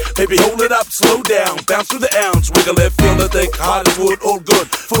nutsack. Baby, hold it up, slow down, bounce through the ounce. Wiggle it, feel the thick, hard as wood, all good.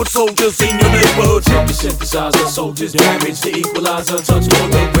 Foot soldiers in your neighborhood. Check the synthesizer, soldiers damage the equalizer. Touch all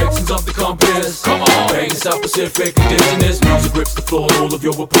directions of the compass. Come on, bang South Pacific, indigenous music rips the floor. All of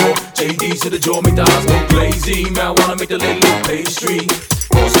your report. JD's to the jaw, make the eyes go glazy. Marijuana make the lady look pastry.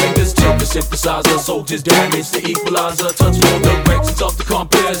 Cross fingers, tilt the synthesizer, soldiers damage the equalizer. Touch all directions of the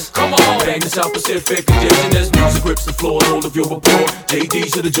compass. Come on, bang the South Pacific, indigenous music rips the floor. All of your report.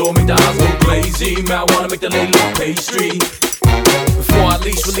 JD's to the jaw, make the eyes go glazy. Marijuana make the lady look pastry. Before I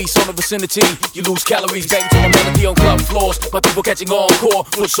release on the vicinity, you lose calories, bang to my melody on club floors. My people catching encore,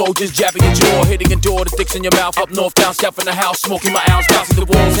 foot soldiers jabbing your jaw, hitting your door, the dicks in your mouth, up north, down south in the house, smoking my ounce, bouncing the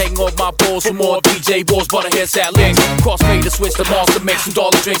walls, hanging off my balls for more DJ balls, butterhead salads, crossfade to switch the monster mix, some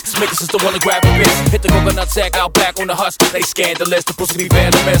dollar drinks, make a sister wanna grab a bitch, hit the coconut sack out back on the husk, they scandalous, the pussy be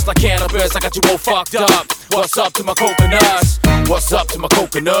venomous like cannabis, I got you all fucked up. What's up to my coconuts? What's up to my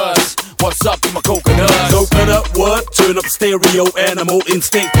coconuts? What's up to my coconuts? Coconut what? Turn up stereo animal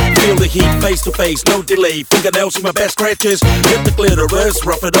instinct. Feel the heat face to face, no delay. Fingernails in my best scratches. Hit the clitoris,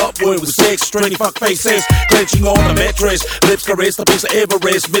 rough it up with sex. Straining fuck faces, clenching on the mattress. Lips caress the piece of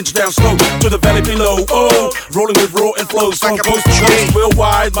Everest. Venture down slow to the valley below. Oh, rolling with raw and flows. From coast to coast, real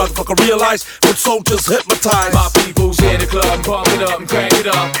wide. Motherfucker realize good soldiers hypnotized. My people's in the club, pump it up and crank it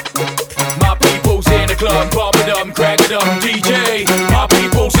up. My people's in the club, pump it up and crank it up. DJ, my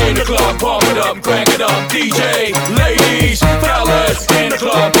people's in the club, pump it up and crank it up. DJ, ladies, fellas, in the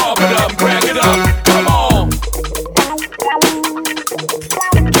club, pump it up and crank it up. Come on.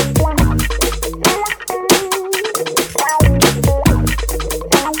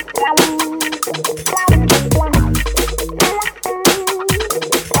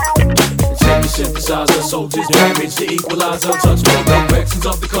 Synthesizer, soldiers damage the equalizer. Touch more directions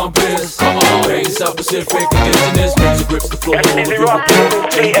of the compass. Come on, pain, South Pacific, indigenous music grips the floor. All of your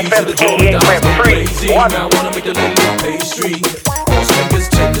report, JDs to the drawing dials go crazy. Now wanna make the little pastry. Cross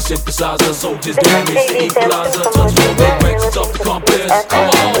fingers, check the synthesizer, soldiers damage the equalizer. Touch more directions of the compass. Come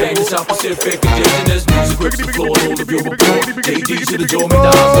on, pain, South Pacific, indigenous music grips the floor. All of your report, JDs to the drawing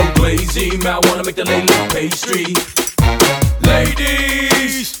dials go crazy. Now wanna make the little pastry.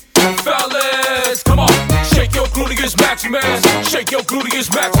 Ladies, fellas, come on, shake your gluteus maximus, shake your gluteus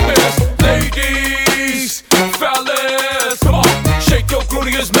maximus. Ladies, fellas, come on, shake your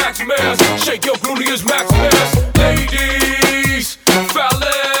gluteus maximus, shake your gluteus maximus. Ladies,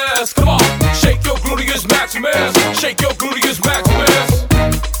 fellas, come on, shake your gluteus maximus, shake your gluteus maximus.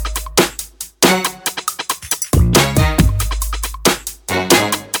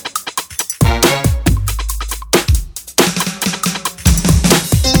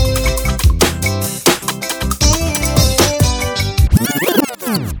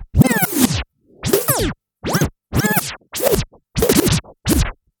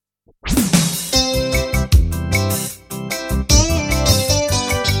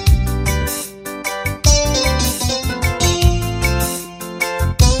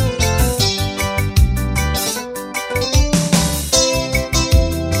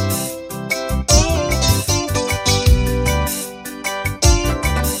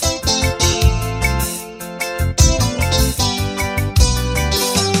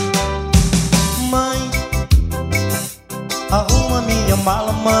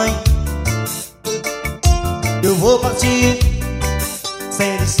 Mala, mãe, eu vou partir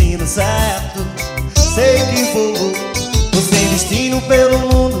sem destino certo. Sei que vou sem destino pelo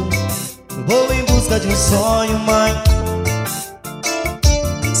mundo. Vou em busca de um sonho, mãe,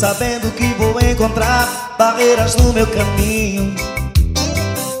 sabendo que vou encontrar barreiras no meu caminho.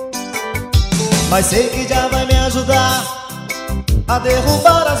 Mas sei que já vai me ajudar a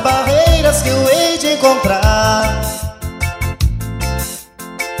derrubar as barreiras que eu hei de encontrar,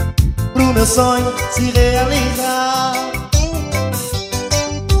 pro meu sonho se realizar.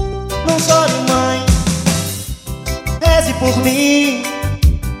 Não chore, mãe, reze por mim.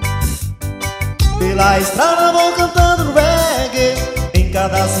 Pela estrada vou cantando reggae, em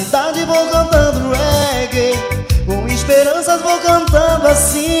cada cidade vou cantando reggae, com esperanças vou cantando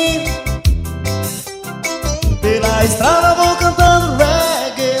assim. Pela estrada vou cantando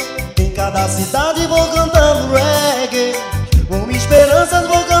reggae, em cada cidade vou cantando reggae, com esperanças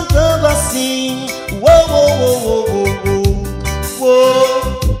vou cantando assim. Uou, uou, uou, uou, uou,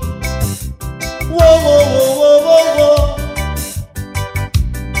 uou, uou,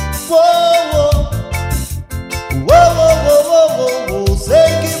 uou, uou, uou, uou, sei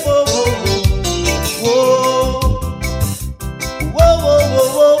que vou, uou, uou, uou,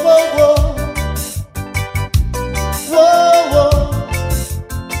 uou, uou,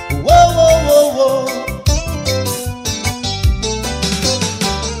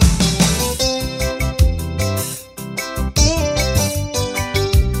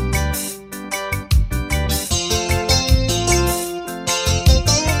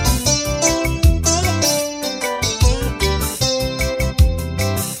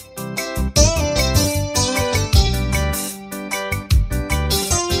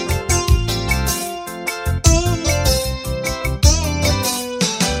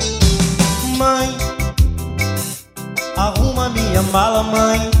 Mãe, arruma minha mala,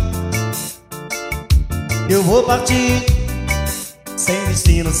 mãe, eu vou partir sem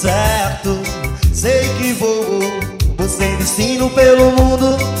destino certo. Sei que vou sem destino pelo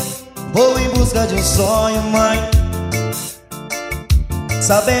mundo. Vou em busca de um sonho, mãe,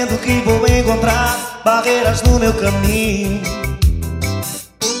 sabendo que vou encontrar barreiras no meu caminho.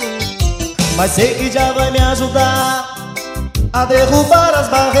 Mas sei que já vai me ajudar a derrubar as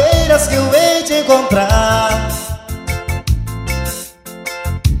barreiras que eu hei de encontrar,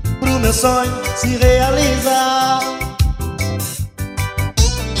 pro meu sonho se realizar.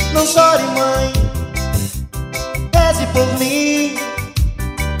 Não chore, mãe, reze por mim.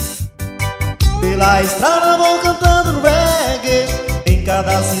 Pela estrada vou cantando reggae, em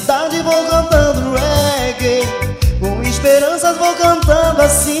cada cidade vou cantando reggae, com esperanças vou cantando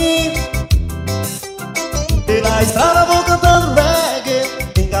assim. Pela estrada vou cantando reggae,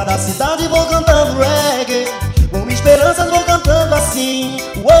 em cada cidade vou cantando reggae, com esperanças vou cantando assim.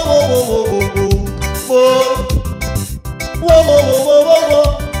 Uou, uou, uou, uou, uou, uou, uou, uou, uou,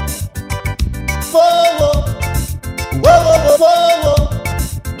 uou,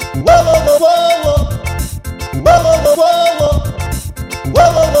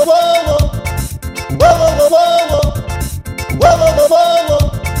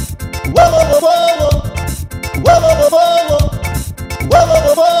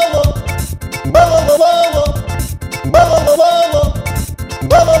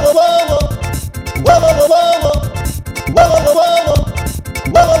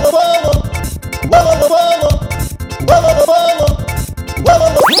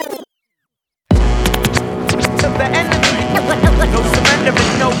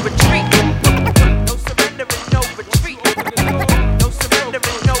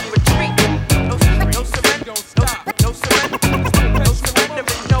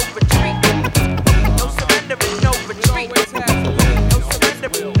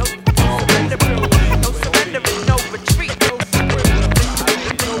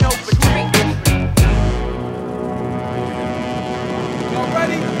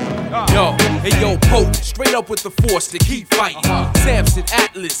 With the force to keep fighting. Samson,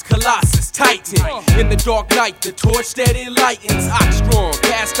 Atlas, Colossus, Titan. In the dark night, the torch that enlightens. Ox strong,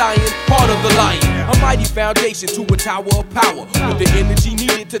 cast iron, part of the lion. A mighty foundation to a tower of power, with the energy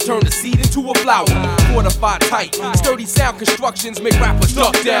needed to turn a seed into a flower. Fortified tight, sturdy sound constructions make rappers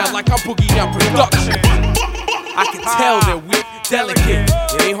duck down like I'm Boogie Down Production. I can tell they're weak, delicate.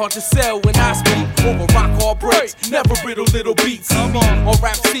 It ain't hard to sell when I speak over rock hard breaks. Never brittle little beats. See me on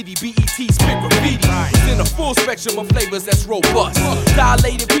Rap City, BET, spit graffiti. It's in a full spectrum of flavors that's robust.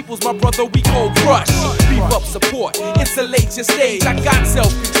 Dilated peoples, my brother, we gon' crush. Beef up support, insulate your stage. I got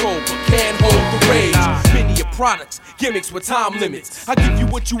self-control, but can't hold the rage. Many of products, gimmicks with time limits. I give you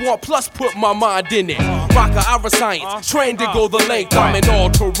what you want, plus put my mind in it. Rocker, Ira Science, trained to go the length. I'm in all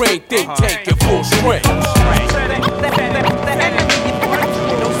terrain, think tank at full strength.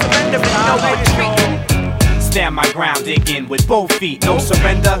 Stand my ground, dig in with both feet. No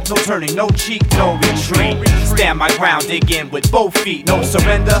surrender, no turning, no cheek, no retreat. Stand my ground, dig in with both feet. No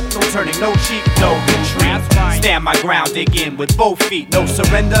surrender, no turning, no cheek, no retreat. Stand my ground, dig in with both feet. No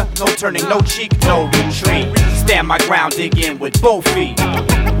surrender, no turning, no cheek, no retreat. Stand my ground, dig in with both feet.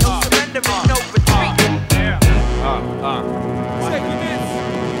 No surrender, no retreat.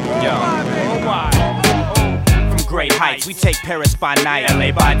 Great heights, we take Paris by night,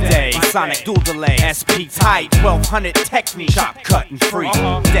 LA by day. Sonic dual delay, SP tight, 1200 technique, chop, cut, and free.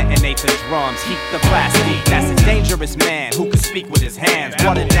 Detonate the drums, heat the plastic. That's a dangerous man who can speak with his hands.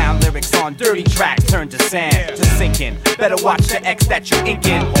 Watered down lyrics on dirty tracks, turn to sand, to sinking. Better watch the X that you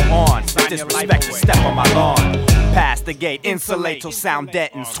inkin' or on. Disrespect to step on my lawn. Past the gate, insulate till sound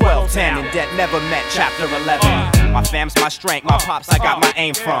deadens. 1210 in debt, never met, chapter 11. My fam's my strength, my pops I got my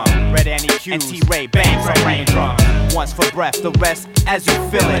aim from. Red Annie Q, T-Ray, bangs on rain drum. Once for breath, the rest as you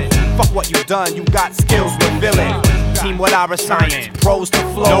feel it. Fuck what you done, you got skills revealing. Team with our science, pros to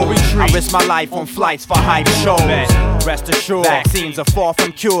flow. I risk my life on flights for hype shows. Rest assured, vaccines are far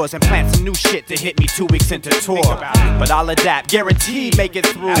from cures, and plant some new shit to hit me 2 weeks into tour. But I'll adapt, guaranteed make it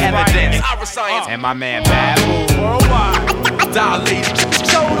through. Evidence, and my man Babu. Dilated,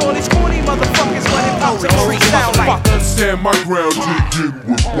 showed all these corny motherfuckers when it pops a treat sound like. Stand my ground, dig in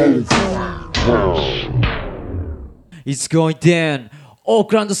with both. It's going down.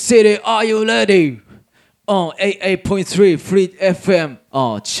 Oakland City, are you ready? 88.3 Fleet FM.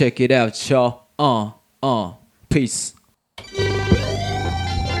 Check it out, y'all. Peace.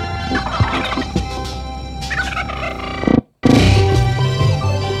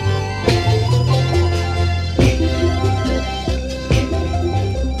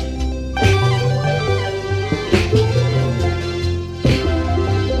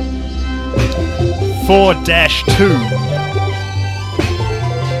 -2.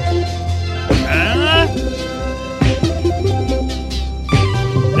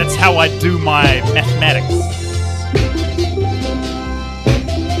 That's how I do my mathematics.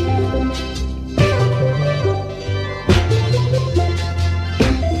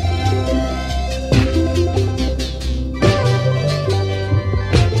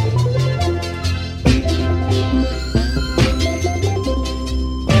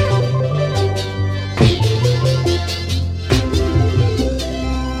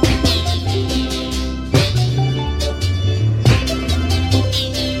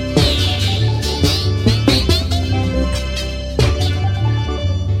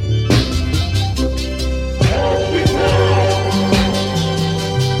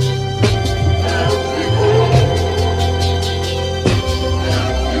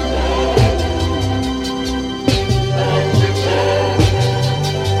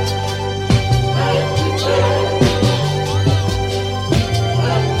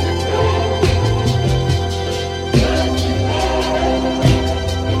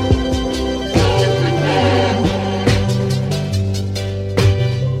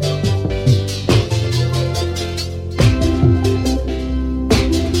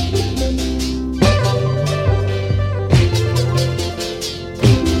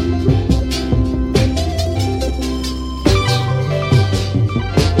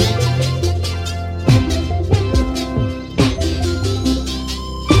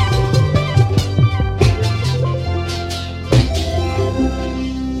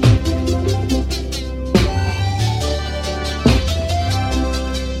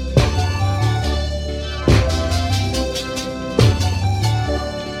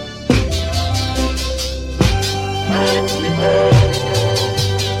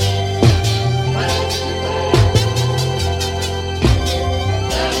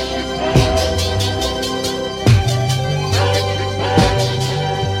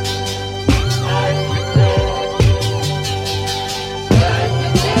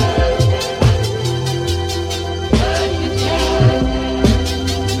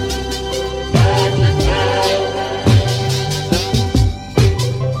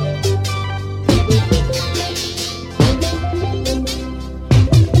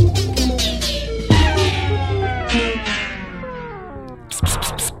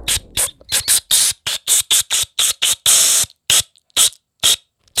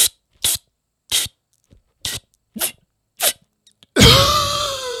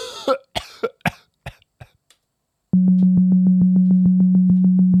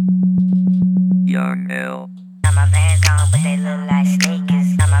 You're ill. Got my Vans on, but they look like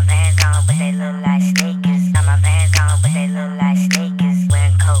sneakers. Got my Vans on, but they look like sneakers. Got my Vans on, but they look like sneakers.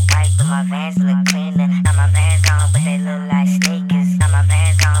 Wearing coat white, but my Vans look cleaner. Got my Vans on, but they look like sneakers. Got my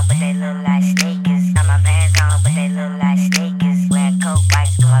Vans on, but they look like sneakers. Got my Vans on, but they look like sneakers. Wearing coat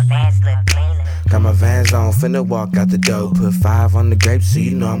white, but my Vans look cleaner. Got my Vans on, finna walk out the door. Put 5 on the grapes, so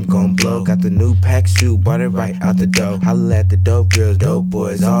you know I'm gon' blow. Got the new pack shoe, bought it right out the door. Holla at the dope girls, dope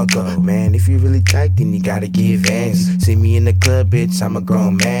boys, all go. Man, if you really tight, then you gotta get Vans. See me in the club, bitch, I'm a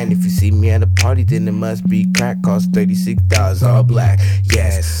grown man. If you see me at a party, then it must be crack. Cost $36, all black,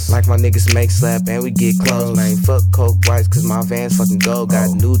 yes. Like my niggas make slap and we get close. Man, fuck coke whites, cause my Vans fucking gold.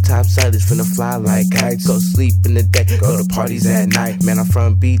 Got new top sellers, finna fly like kites. Go sleep in the day, go to parties at night. Man, I'm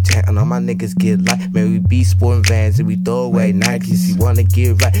from B-Town, and all my niggas get light. Man, we be sporting Vans and we throw away Nikes. You wanna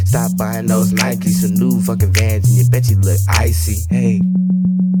get right, stop buying those Nikes. Some new fucking Vans and you bet you look icy. Hey.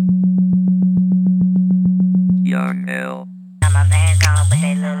 You're ill. Got my Vans on, but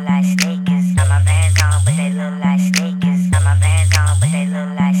they look like sneakers. Got my Vans on, but they look like sneakers. Got my Vans on, but they look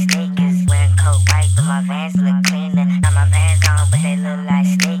like sneakers. Wearing coat white, but my Vans look cleaner. Got my Vans on, but they look like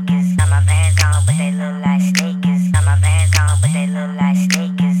sneakers. Got my Vans on, but they look like sneakers. Got my Vans on, but they look like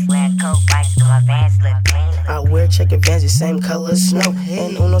sneakers. Wearing coat white, but my Vans look cleaner. I wear checker Vans the same color as snow,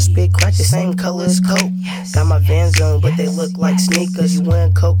 and Uno spit crack the same color as coke. Got my Vans on, but they look like sneakers. You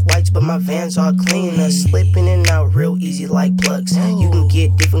wearing coke whites, but my Vans are cleaner. Slipping in and out real easy like plugs. You can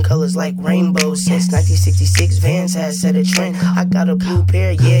get different colors like rainbows. Since 1966, Vans has set a trend. I got a blue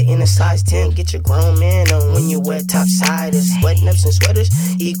pair, yeah, in a size 10. Get your grown man on when you wear topsiders. Sweatnups and sweaters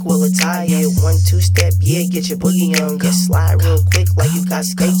equal attire. 1-2 step, yeah, get your boogie on. Get slide real quick like you got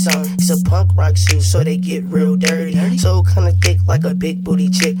skates on. It's a punk rock shoe, so they get real dirty. So kinda thick like a big booty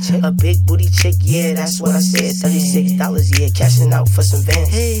chick. A big booty chick, yeah, that's what I said. $36, yeah, cashing out for some Vans.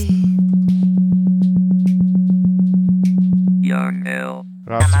 Hey. You're ill.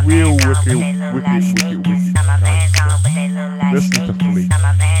 That's real wicked. Listen to Fleet. Got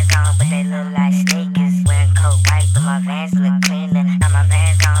my Vans on, but they look like sneakers. Wearing coat white, but my Vans look cleaner. Got my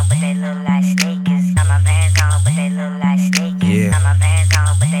Vans on, but they look like sneakers. Got my Vans on, but they look like sneakers. Yeah. Got my Vans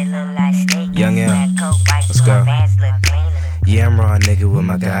on, but they look like sneakers. Young M. Wearing coat white, Let's but go. my Vans look cleaner. Yeah, I'm raw nigga with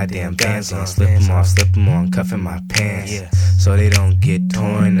my goddamn Vans on. Slip them on, cuffing my pants. So they don't get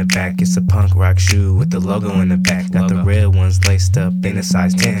torn in the back. It's a punk rock shoe with the logo in the back. Got the red ones laced up in a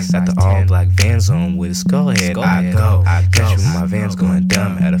size 10. Got the all black Vans on with a skull head. I go. Catch you with my Vans going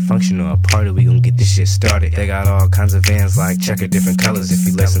dumb. At a function or a party, we gon' get this shit started. They got all kinds of Vans like checker, different colors. If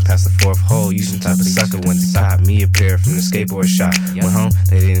you listen past the fourth hole, you some type of sucker. When they caught me a pair from the skateboard shop. Went home,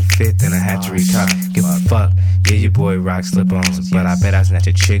 they didn't fit, then I had to recop. Give a fuck. Yeah, your boy rock slip-ons, but I bet I snatch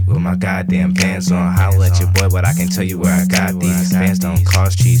a chick with my goddamn Vans on. Holla at your boy, but I can tell you where I got these. Vans don't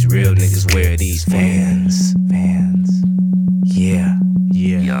cost cheese, real niggas wear these Vans. Yeah.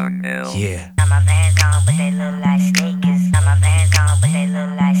 You're ill. Yeah. Got my Vans on, but they look like sneakers. Got my Vans on, but they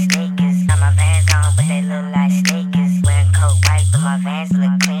look like sneakers. Got my Vans on, but they look like sneakers. Wearing coat white, but my Vans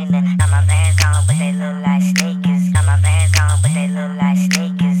look cleaner. Got my Vans on, but they look like sneakers. Got my Vans on, but they look like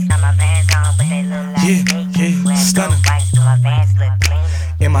sneakers. Got my Vans on, but they look like sneakers. Wearing coat white, but my Vans look cleaner.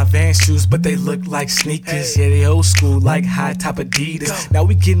 In my Vans shoes, but they look like sneakers. Yeah, they old school, like high top Adidas. Now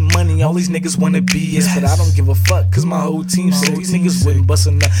we getting money, all these niggas wanna be us. But I don't give a fuck, cause my whole team said these niggas wouldn't bust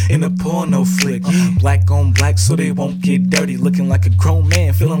a nut in a porno flick. Black on black, so they won't get dirty. Looking like a grown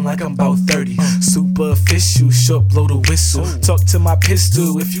man, feeling like I'm about 30. Super official, short blow the whistle. Talk to my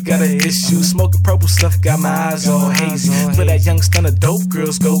pistol if you got an issue. Smoking purple stuff, got my eyes all hazy. For that young stunner, dope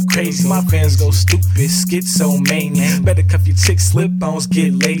girls go crazy. My fans go stupid, schizomania. Better cuff your chick, slip-ons,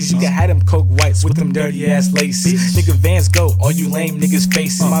 get lazy. You can have them coke whites with them dirty ass laces. Nigga Vans go, all you lame niggas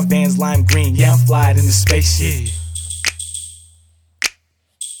faces. My Vans lime green, yeah I'm flying in the spaceship.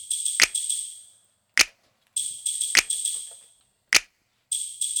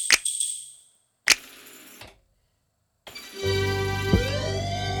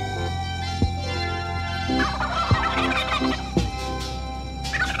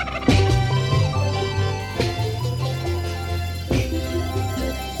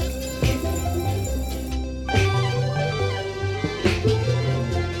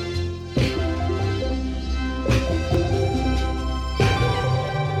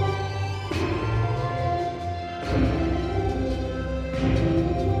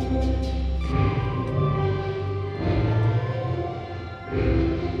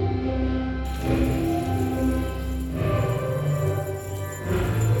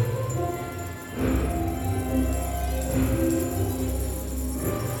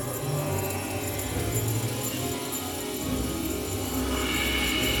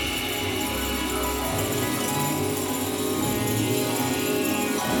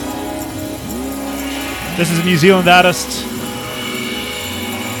 This is a New Zealand artist.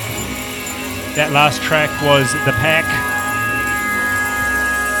 That last track was The Pack,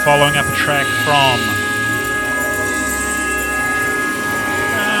 following up a track from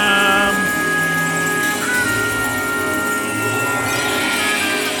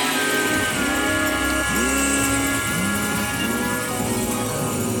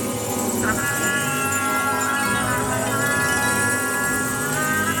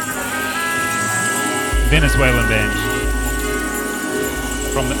Venezuelan band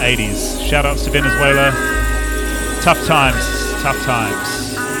from the 80s. Shout outs to Venezuela. Tough times, tough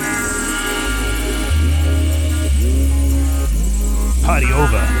times. Party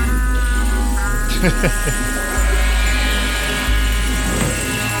over.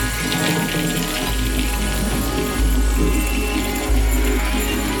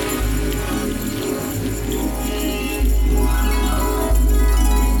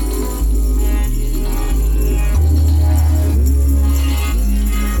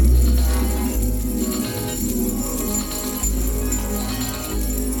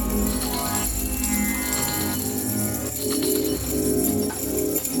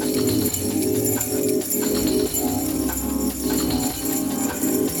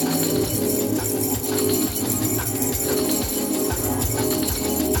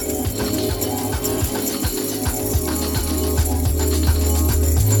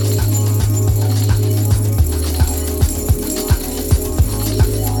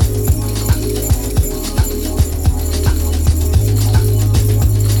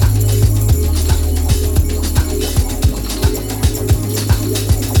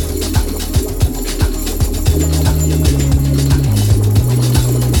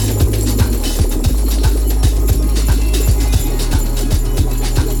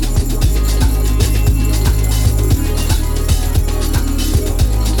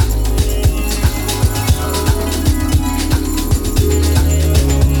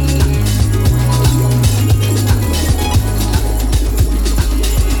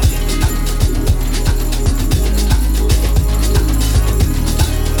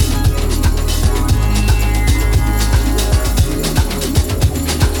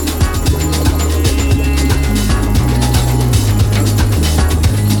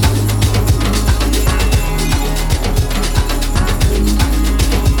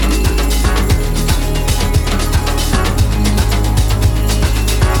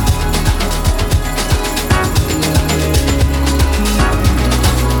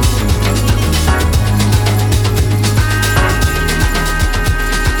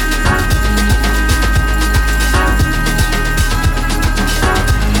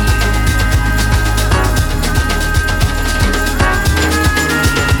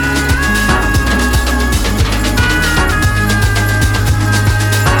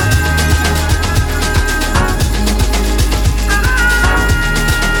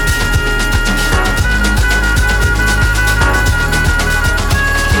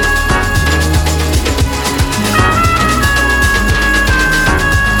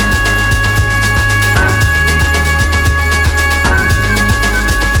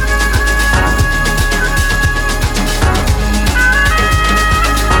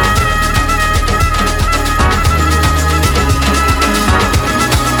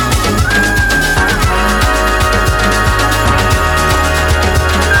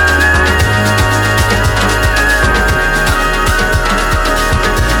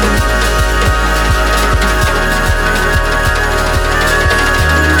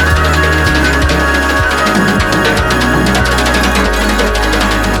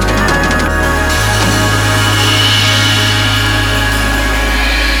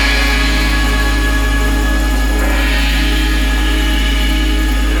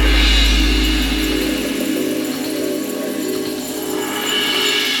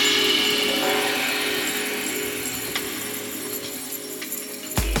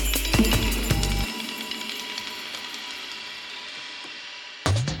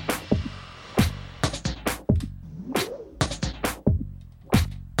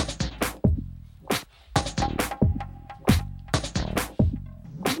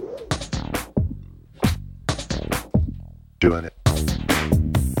 doing it.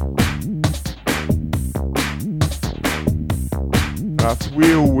 That's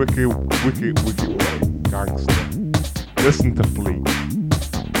real wicked gangster. Listen to Fleet.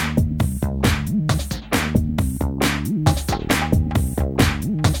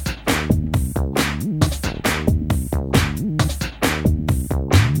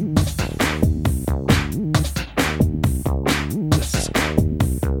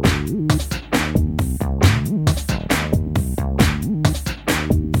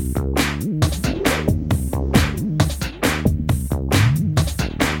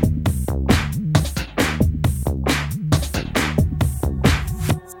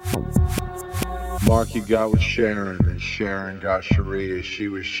 Mikey got with Sharon, and Sharon got Sharia. She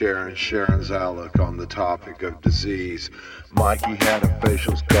was sharing Sharon's outlook on the topic of disease. Mikey had a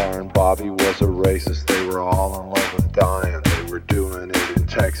facial scar, and Bobby was a racist. They were all in love with dying. They were doing it in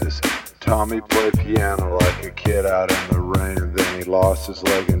Texas. Tommy played piano like a kid out in the rain. Then he lost his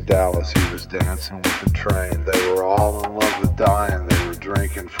leg in Dallas. He was dancing with the train. They were all in love with dying. They were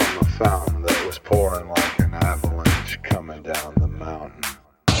drinking from a fountain that was pouring like an avalanche coming down the mountain.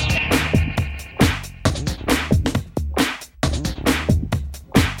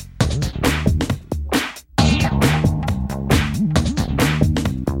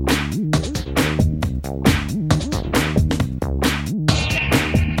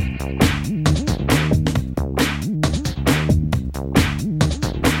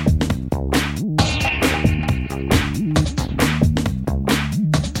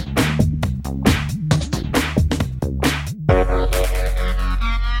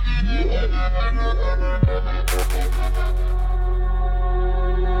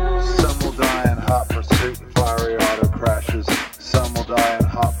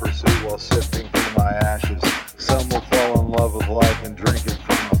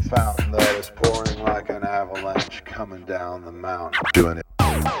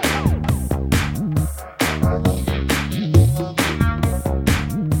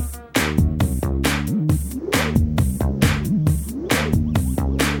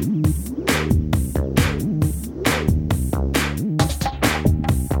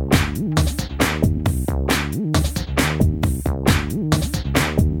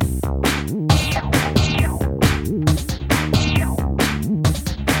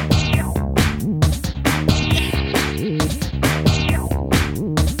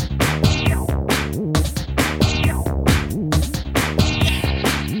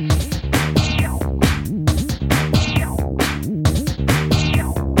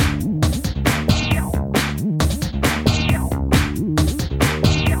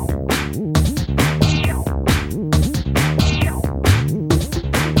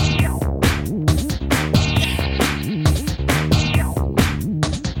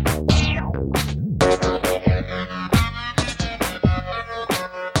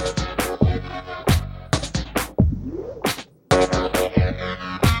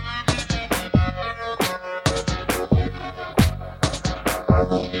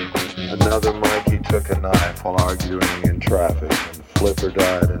 Another Mikey took a knife while arguing in traffic, and Flipper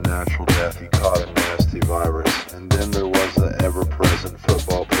died a natural death. He caught a nasty virus. And then there was the ever-present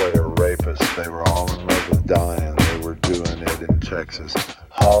football player rapist. They were all in love with dying. They were doing it in Texas.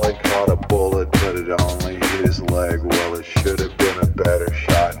 Holly caught a bullet, but it only hit his leg. Well, it should have been a better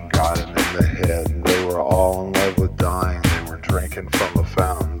shot and got him in the head. And they were all in love with dying. They were drinking from a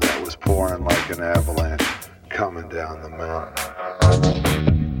fountain that was pouring like an avalanche coming down the mountain.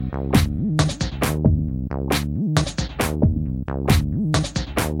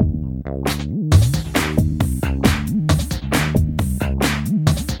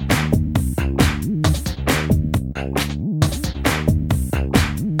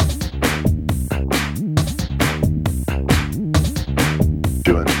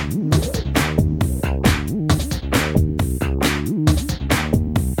 Doing it.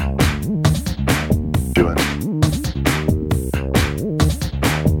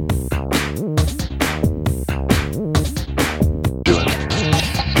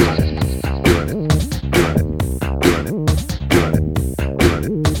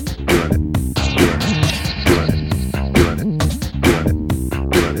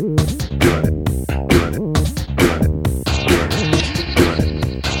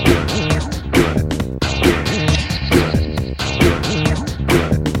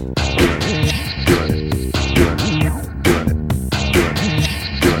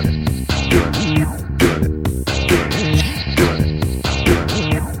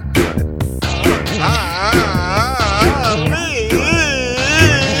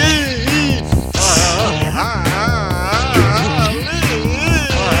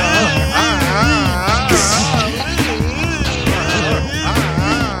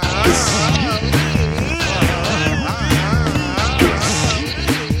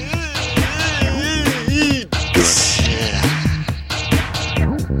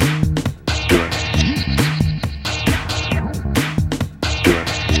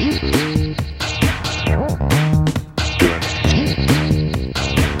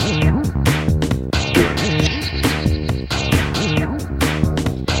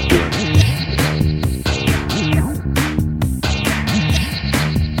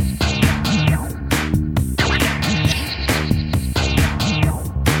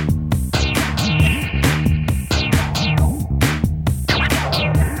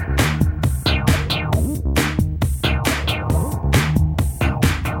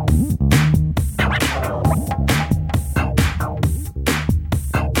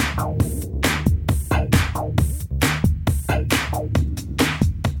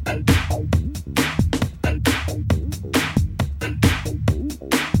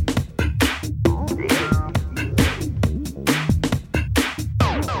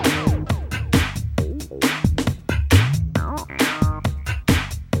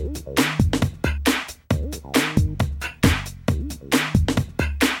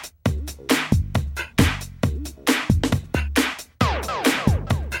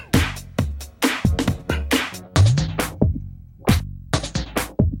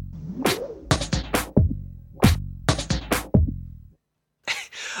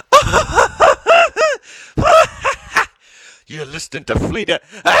 You're listening to Fleet.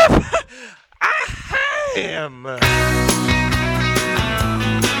 I am.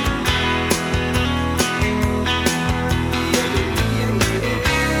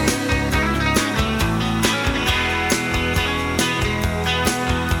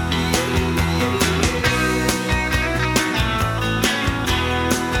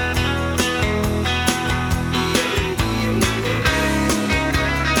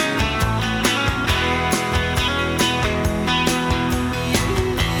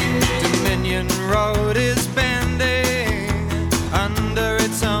 Road is bending under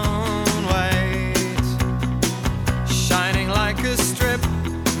its own weight, shining like a strip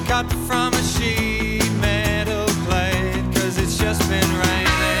cut from a sheet metal plate, 'cause it's just been raining.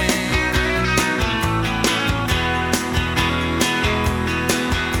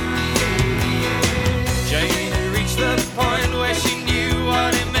 Jane had reached the point where she knew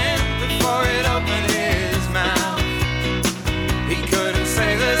what it meant before it opened his mouth. He couldn't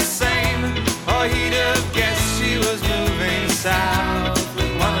say the same, or he'd have guessed she was moving south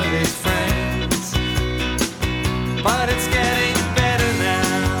with one of his friends. But it's getting better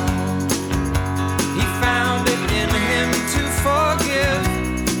now. He found it in him to forgive.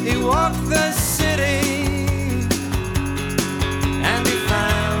 He walked the city and he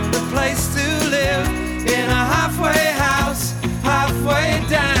found a place to live in a halfway house, halfway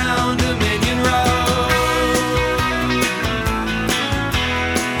down Dominion Road.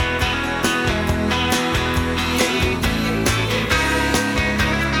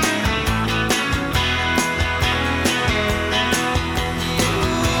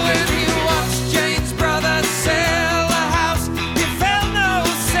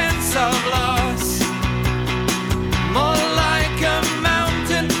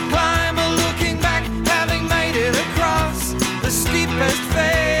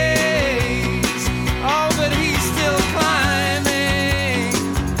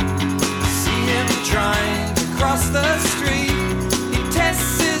 The street, he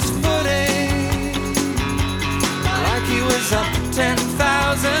tests his footing like he was up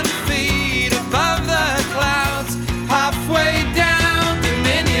 10,000 feet above the clouds, halfway down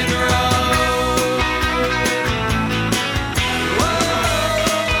Dominion Road.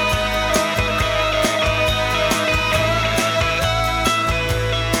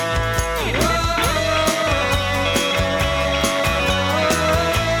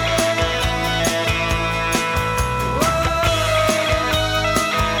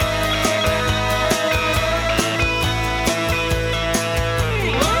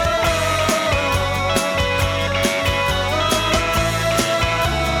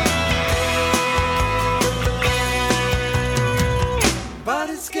 But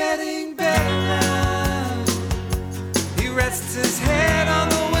it's getting better now. He rests his head on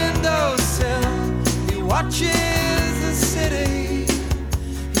the windowsill. He watches the city.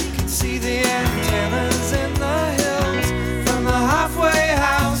 He can see the antennas in the hills from the halfway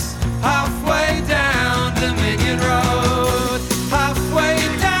house, halfway down Dominion Road. Halfway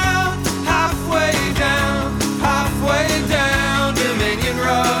down, halfway down, halfway down Dominion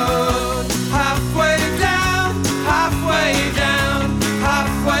Road. Halfway down, halfway down,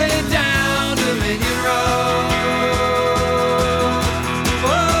 halfway down Dominion Road.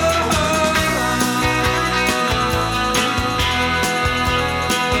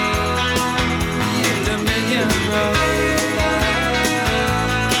 Dominion Road.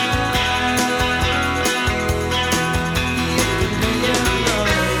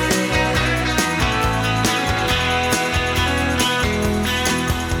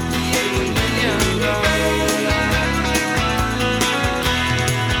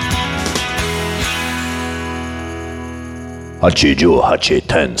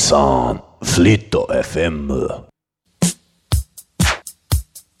 Hachijo-hachi-ten-san, Fleet FM.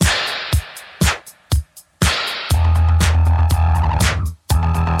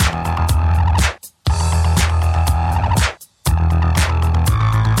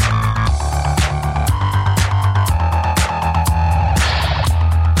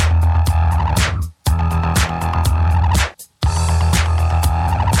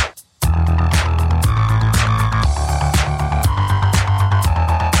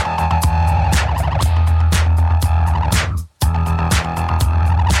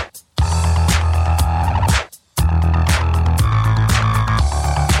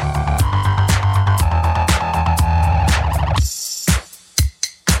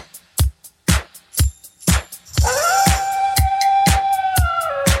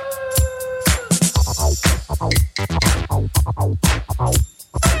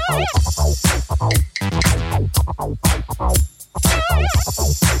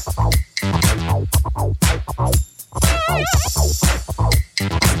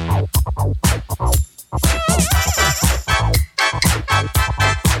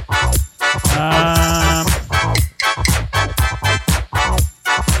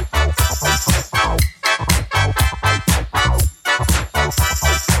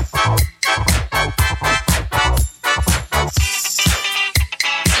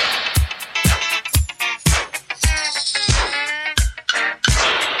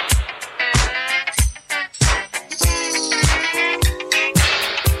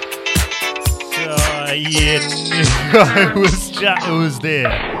 Yeah, it was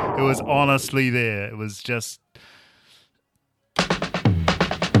there. It was honestly there. It was just.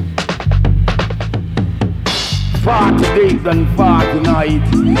 40 days and 40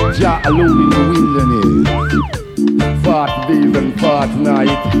 nights, Jah alone in the wilderness. 40 days and 40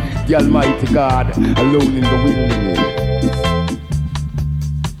 nights, the Almighty God alone in the wilderness.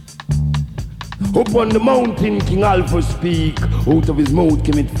 Up on the mountain, King Alpha speak. Out of his mouth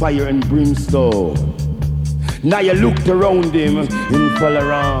came it fire and brimstone. Now you looked around him in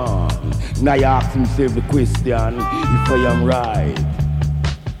Falaran. Now you asked himself the question, if I am right.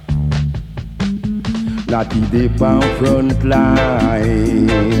 Not he deep on front line,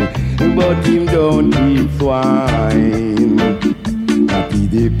 but him don't eat swine. Not he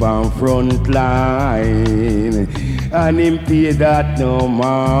deep on front line, and him pay that no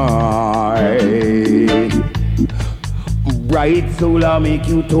more. Bright soul I make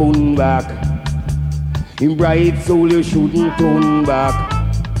you turn back. In bright soul you shouldn't turn back.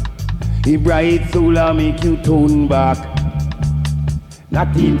 In bright soul I make you turn back.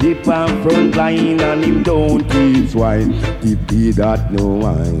 Not he dip on front line and him don't eat swine. He pay that no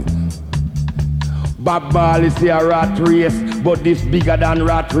wine. Bob Ball is a rat race, but this bigger than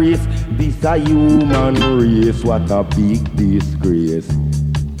rat race. This a human race. What a big disgrace.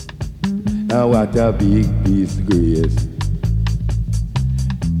 And what a big disgrace.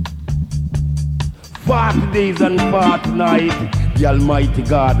 40 days and 40 nights, the Almighty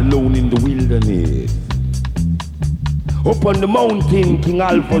God alone in the wilderness. Up on the mountain, King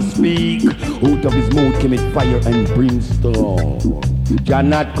Alpha speak. Out of his mouth came it fire and brimstone. Jah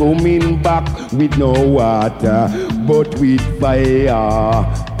not coming back with no water, but with fire.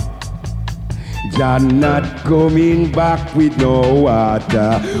 Jah not coming back with no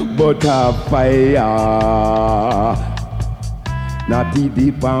water, but a fire. Not he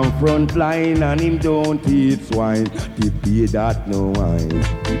deep on front line and him don't eat swine. He pay that no wine.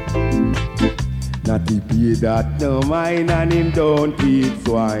 Not he pay that no mind and him don't eat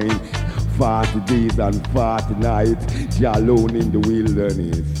swine. 40 days and 40 nights, Jah alone in the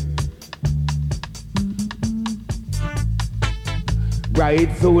wilderness.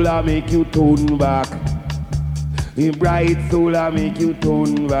 Bright soul I make you turn back. In bright soul I make you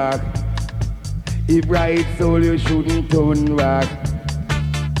turn back. In bright soul you shouldn't turn back.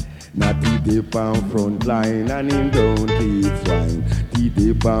 Not he deep on front line and him don't eat swine. He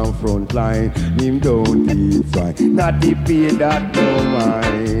deep on front line, him don't eat swine. Not he pay that no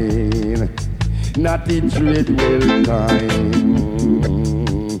mind. Not he trade well time.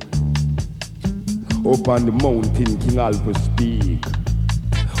 Up on the mountain, King Alpha speak.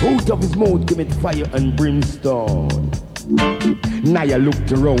 Out of his mouth came it fire and brimstone. Now you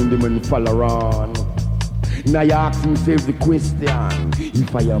looked around him and follow on. Now you ask himself the question,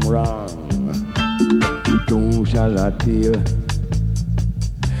 if I am wrong, don't shall I tell.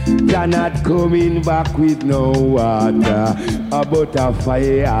 You're not coming back with no water, but a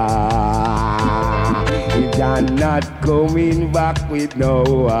fire. You're not coming back with no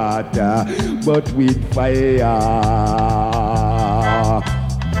water, but with fire.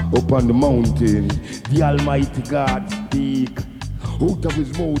 Up on the mountain, the Almighty God speak. Out of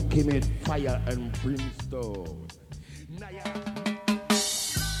his mouth came it fire and brimstone.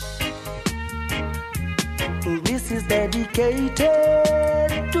 This is dedicated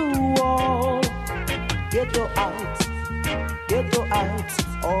to all ghettoites,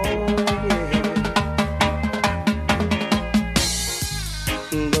 oh yeah.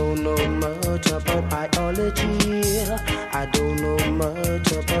 Don't know much about biology, I don't know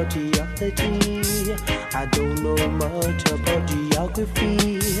much about geology, I don't know much about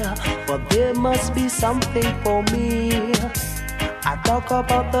geography, but there must be something for me. I talk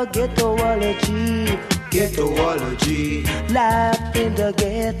about the ghettoology. Ghettoology. Life in the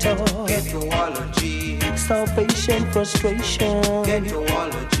ghetto. Ghettoology. Starvation, frustration.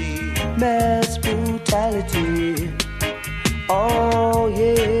 Ghettoology. Mass brutality. Oh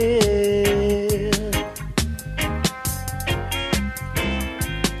yeah.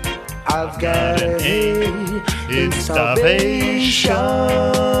 I've got an A in starvation.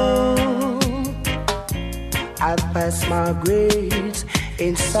 I've passed my grades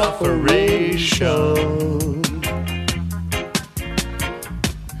in sufferation.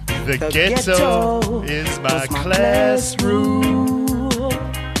 The ghetto is my classroom,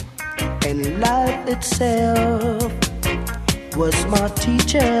 and life itself was my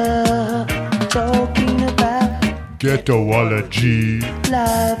teacher talking about ghettoology.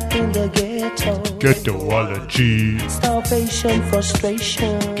 Life in the ghetto. Ghettoology. Starvation,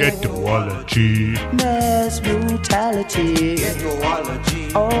 frustration. Ghettoology. Mass brutality.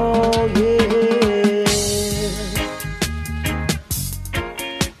 Ghettoology. Oh yeah.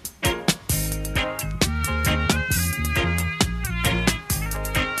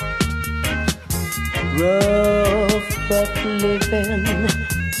 rough but living.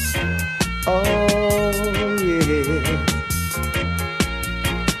 Oh yeah.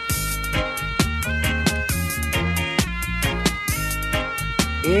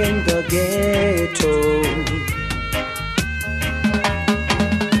 In the ghetto.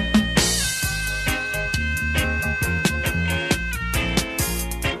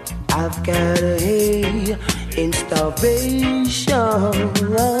 I've got a hay in starvation.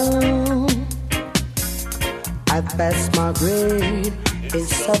 I've passed my grade in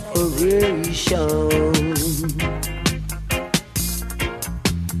separation.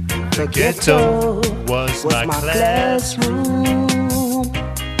 The ghetto was my classroom,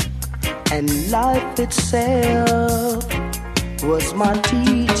 and life itself was my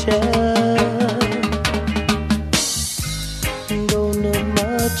teacher. Don't know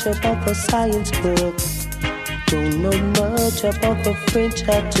much about the science book, don't know much about the French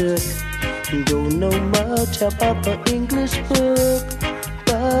I took, don't know much about the English book,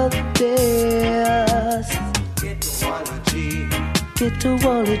 but there's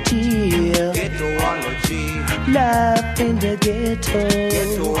ghettoology, life in the ghetto,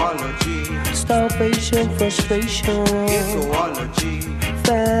 starvation, frustration,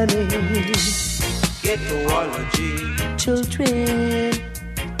 famine, children,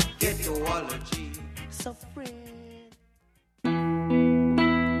 suffering.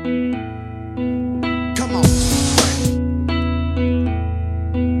 Come on.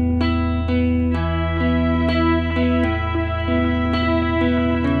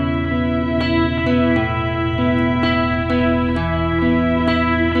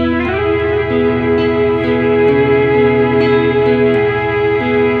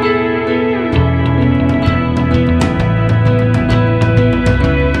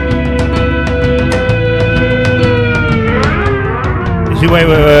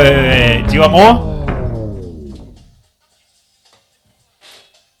 Wait. Do you want more?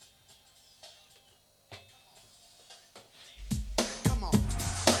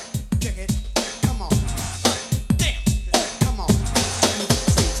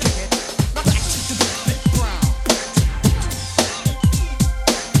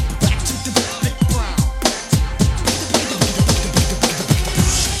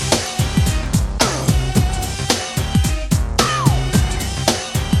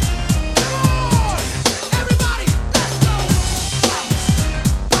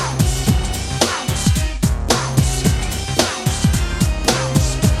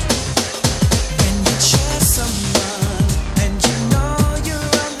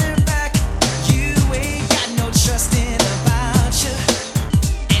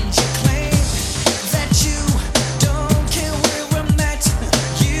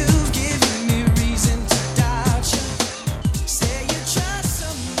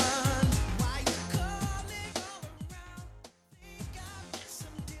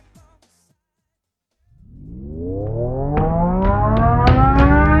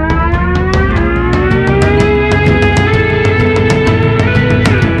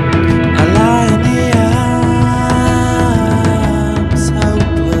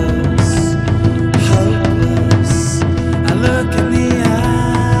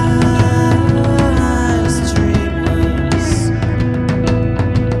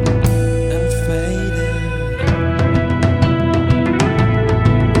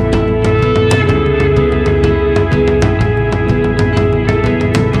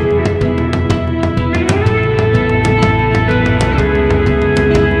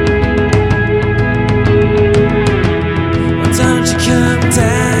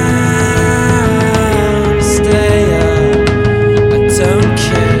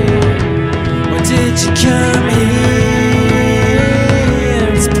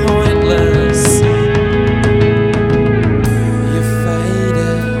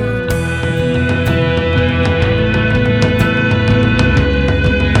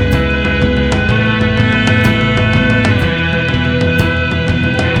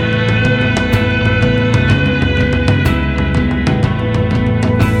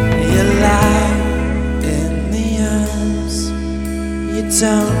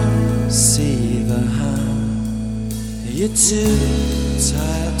 don't see the harm. You're too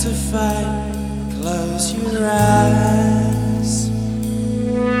tired to fight. Close your eyes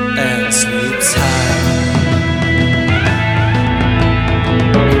and sleep tight.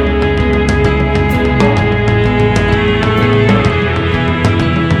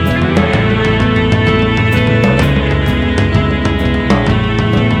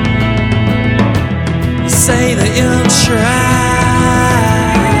 Say that you'll try,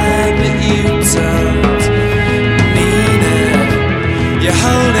 but you don't mean it. You're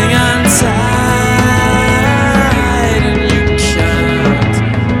holding on tight.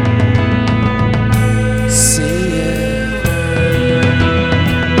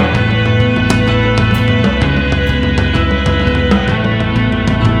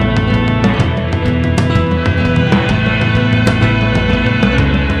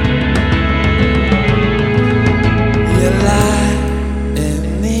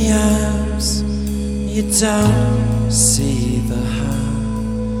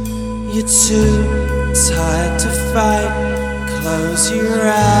 You're too tired to fight. Close your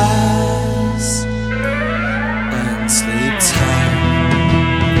eyes and sleep tight.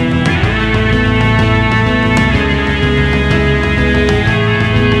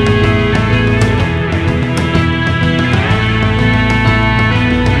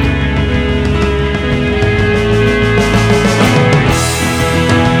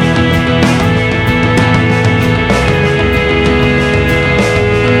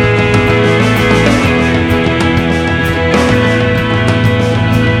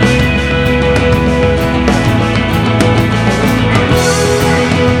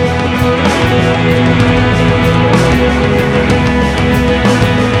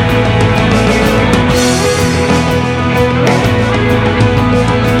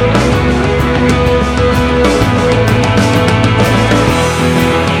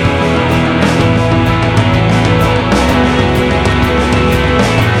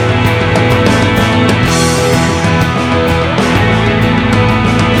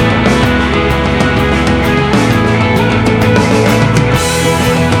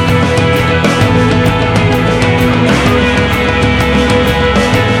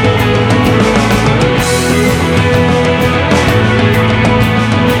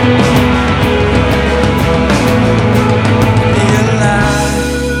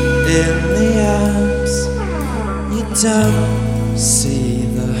 Don't see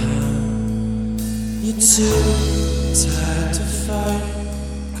the harm. You're too tired to fight.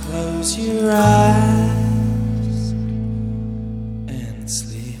 Close your eyes and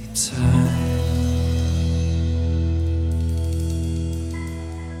sleep tight.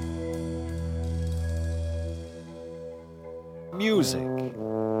 Music.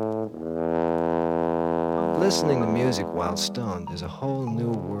 Listening to music while stoned is a whole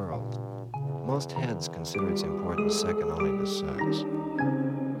new world. Most heads consider its importance second only to sex.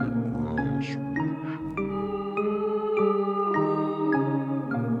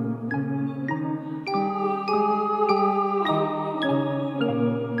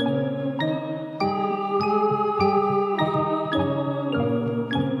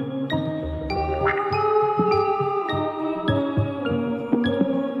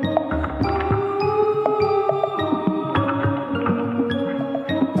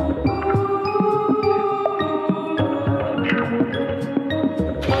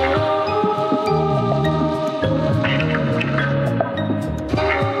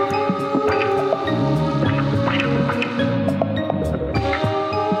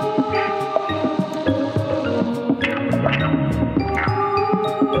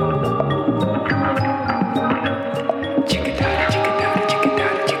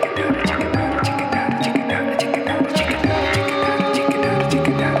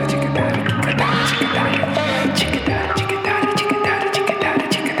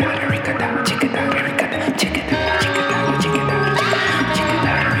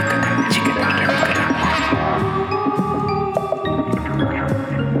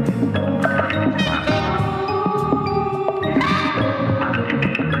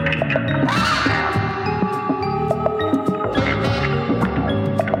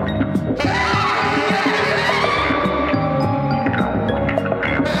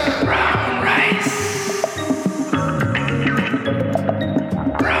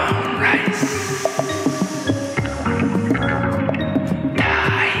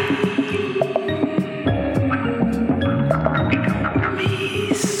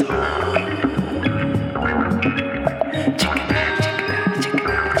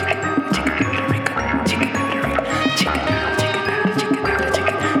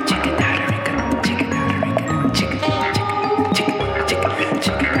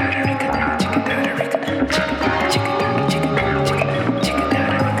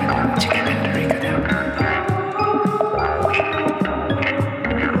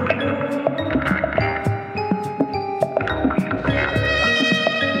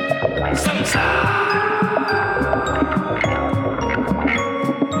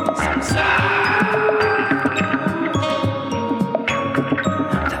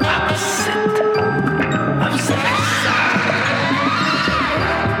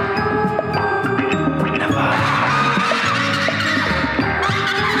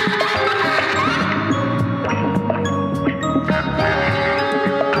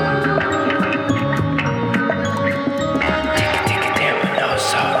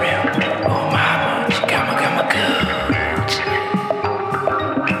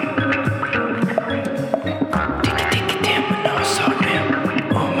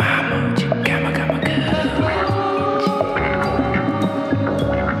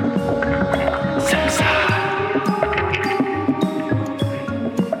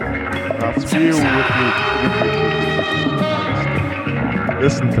 That's real wicked.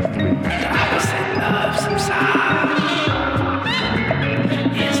 Listen to Fleet. The opposite of subside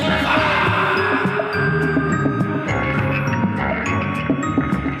is Nirvana.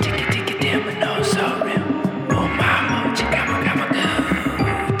 Ticky ticky dim with no soul rim. Oh mama, chicama gama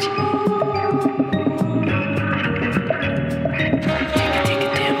gooch. Ticky ticky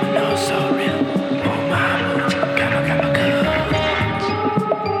dim with no soul rim. Oh mama, chicama gama gooch.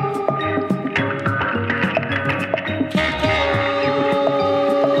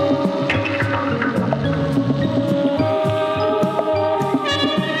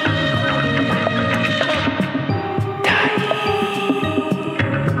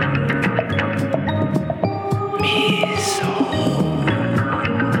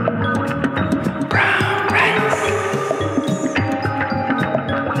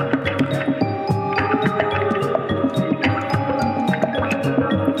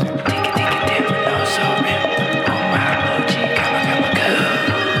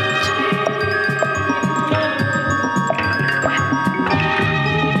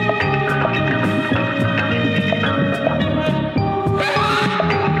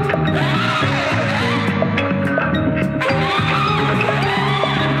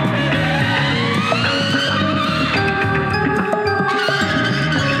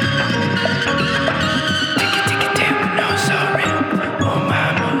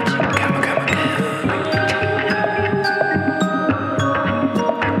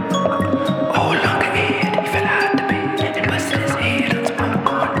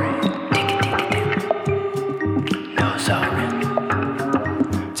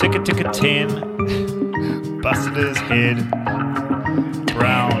 Ticka 10, busted his head,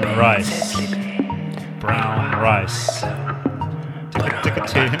 brown rice, brown rice. Ticka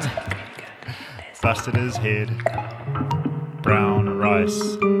 10, busted his head, brown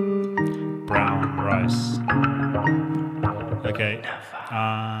rice, brown rice. Okay,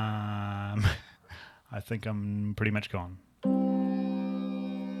 I think I'm pretty much gone.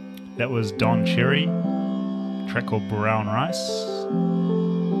 That was Don Cherry, track called Brown Rice.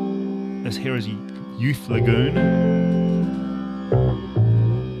 This here is Youth Lagoon,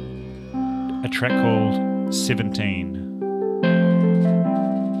 a track called 17.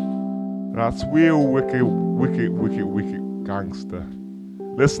 That's real wicked gangster.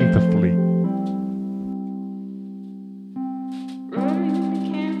 Listen to Fleet.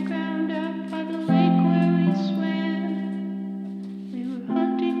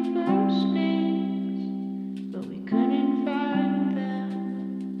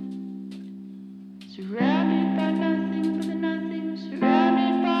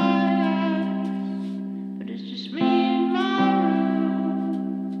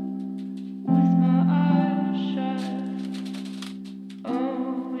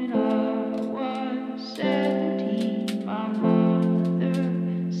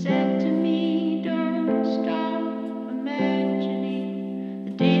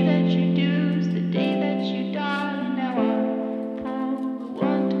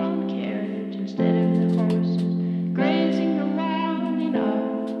 Instead of the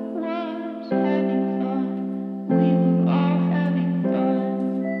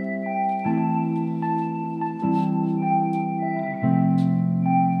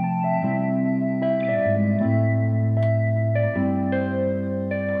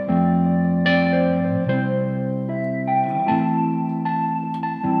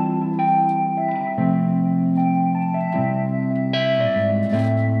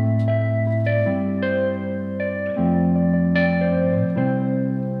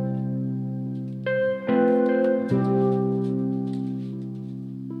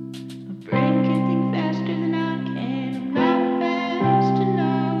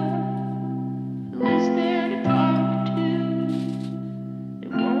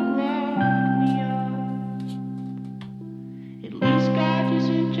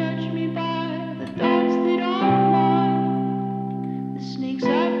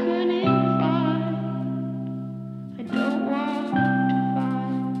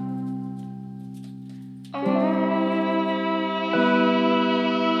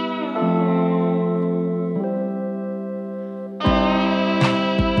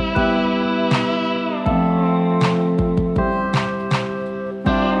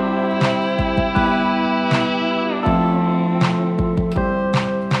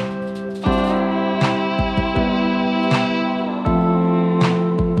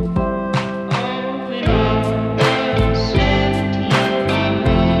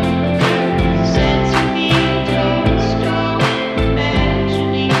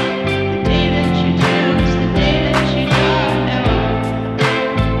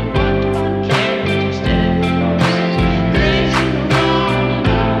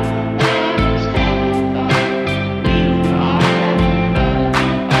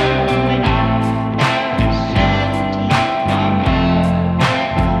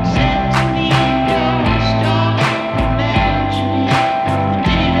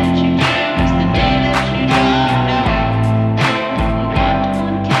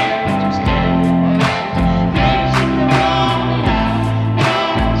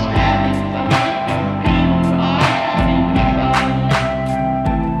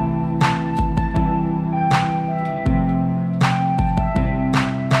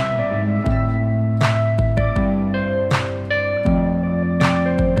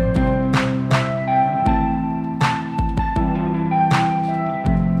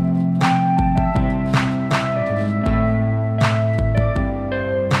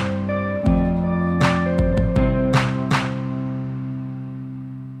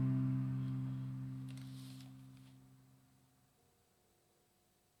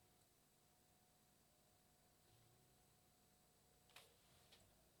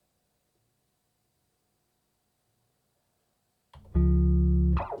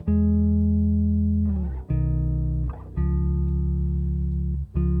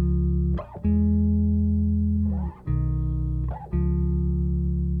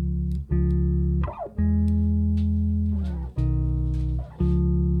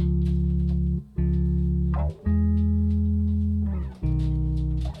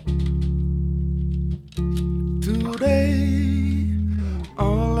Today,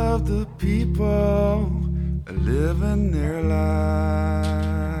 all of the people are living their lives.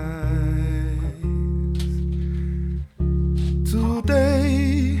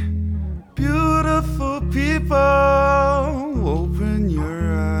 Today, beautiful people, open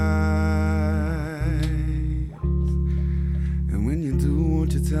your eyes. And when you do,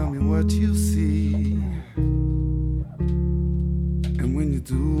 won't you tell me what you see? And when you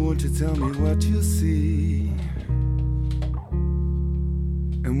do, won't you tell me what you see?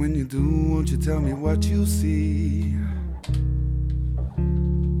 And when you do, won't you tell me what you see?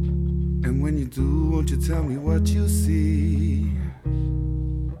 And when you do, won't you tell me what you see?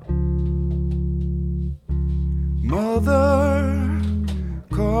 Mother,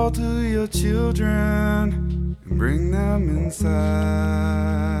 call to your children and bring them inside.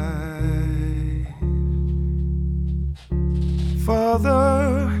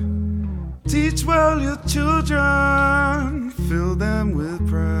 Father, teach well your children, fill them with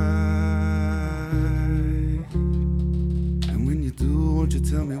pride. And when you do, won't you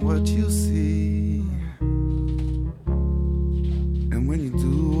tell me what you see? And when you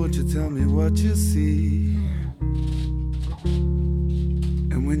do, won't you tell me what you see?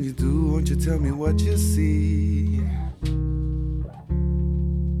 And when you do, won't you tell me what you see?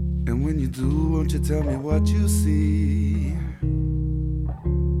 And when you do, won't you tell me what you see?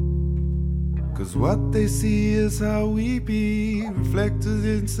 'Cause what they see is how we be, reflected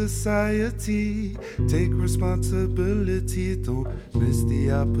in society. Take responsibility, don't miss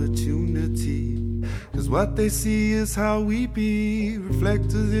the opportunity. 'Cause what they see is how we be,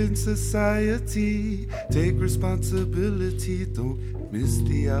 reflected in society. Take responsibility, don't miss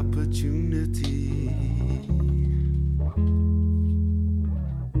the opportunity.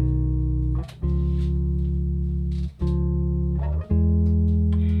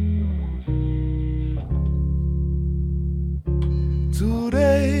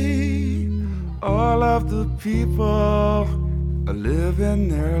 Today, all of the people are living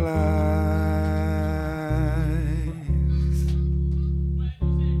their lives.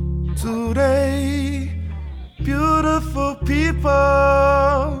 Today, beautiful people,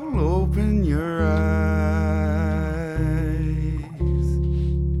 open your eyes.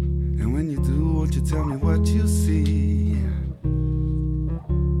 And when you do, won't you tell me what you see?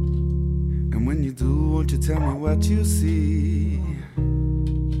 And when you do, won't you tell me what you see?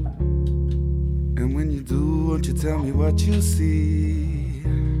 And when you do, won't you tell me what you see?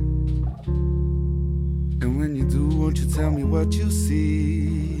 And when you do, won't you tell me what you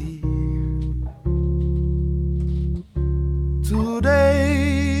see?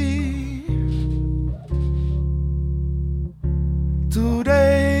 Today,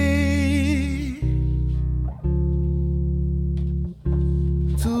 today,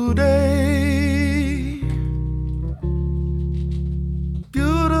 today,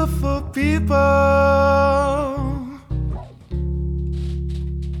 beautiful people,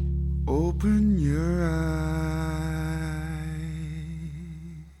 open your eyes.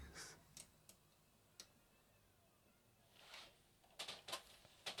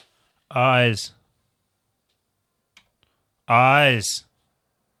 Eyes. Eyes.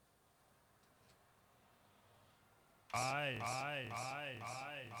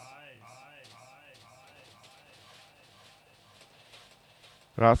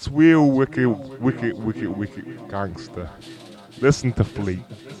 That's real wicked gangster. Listen to Fleet.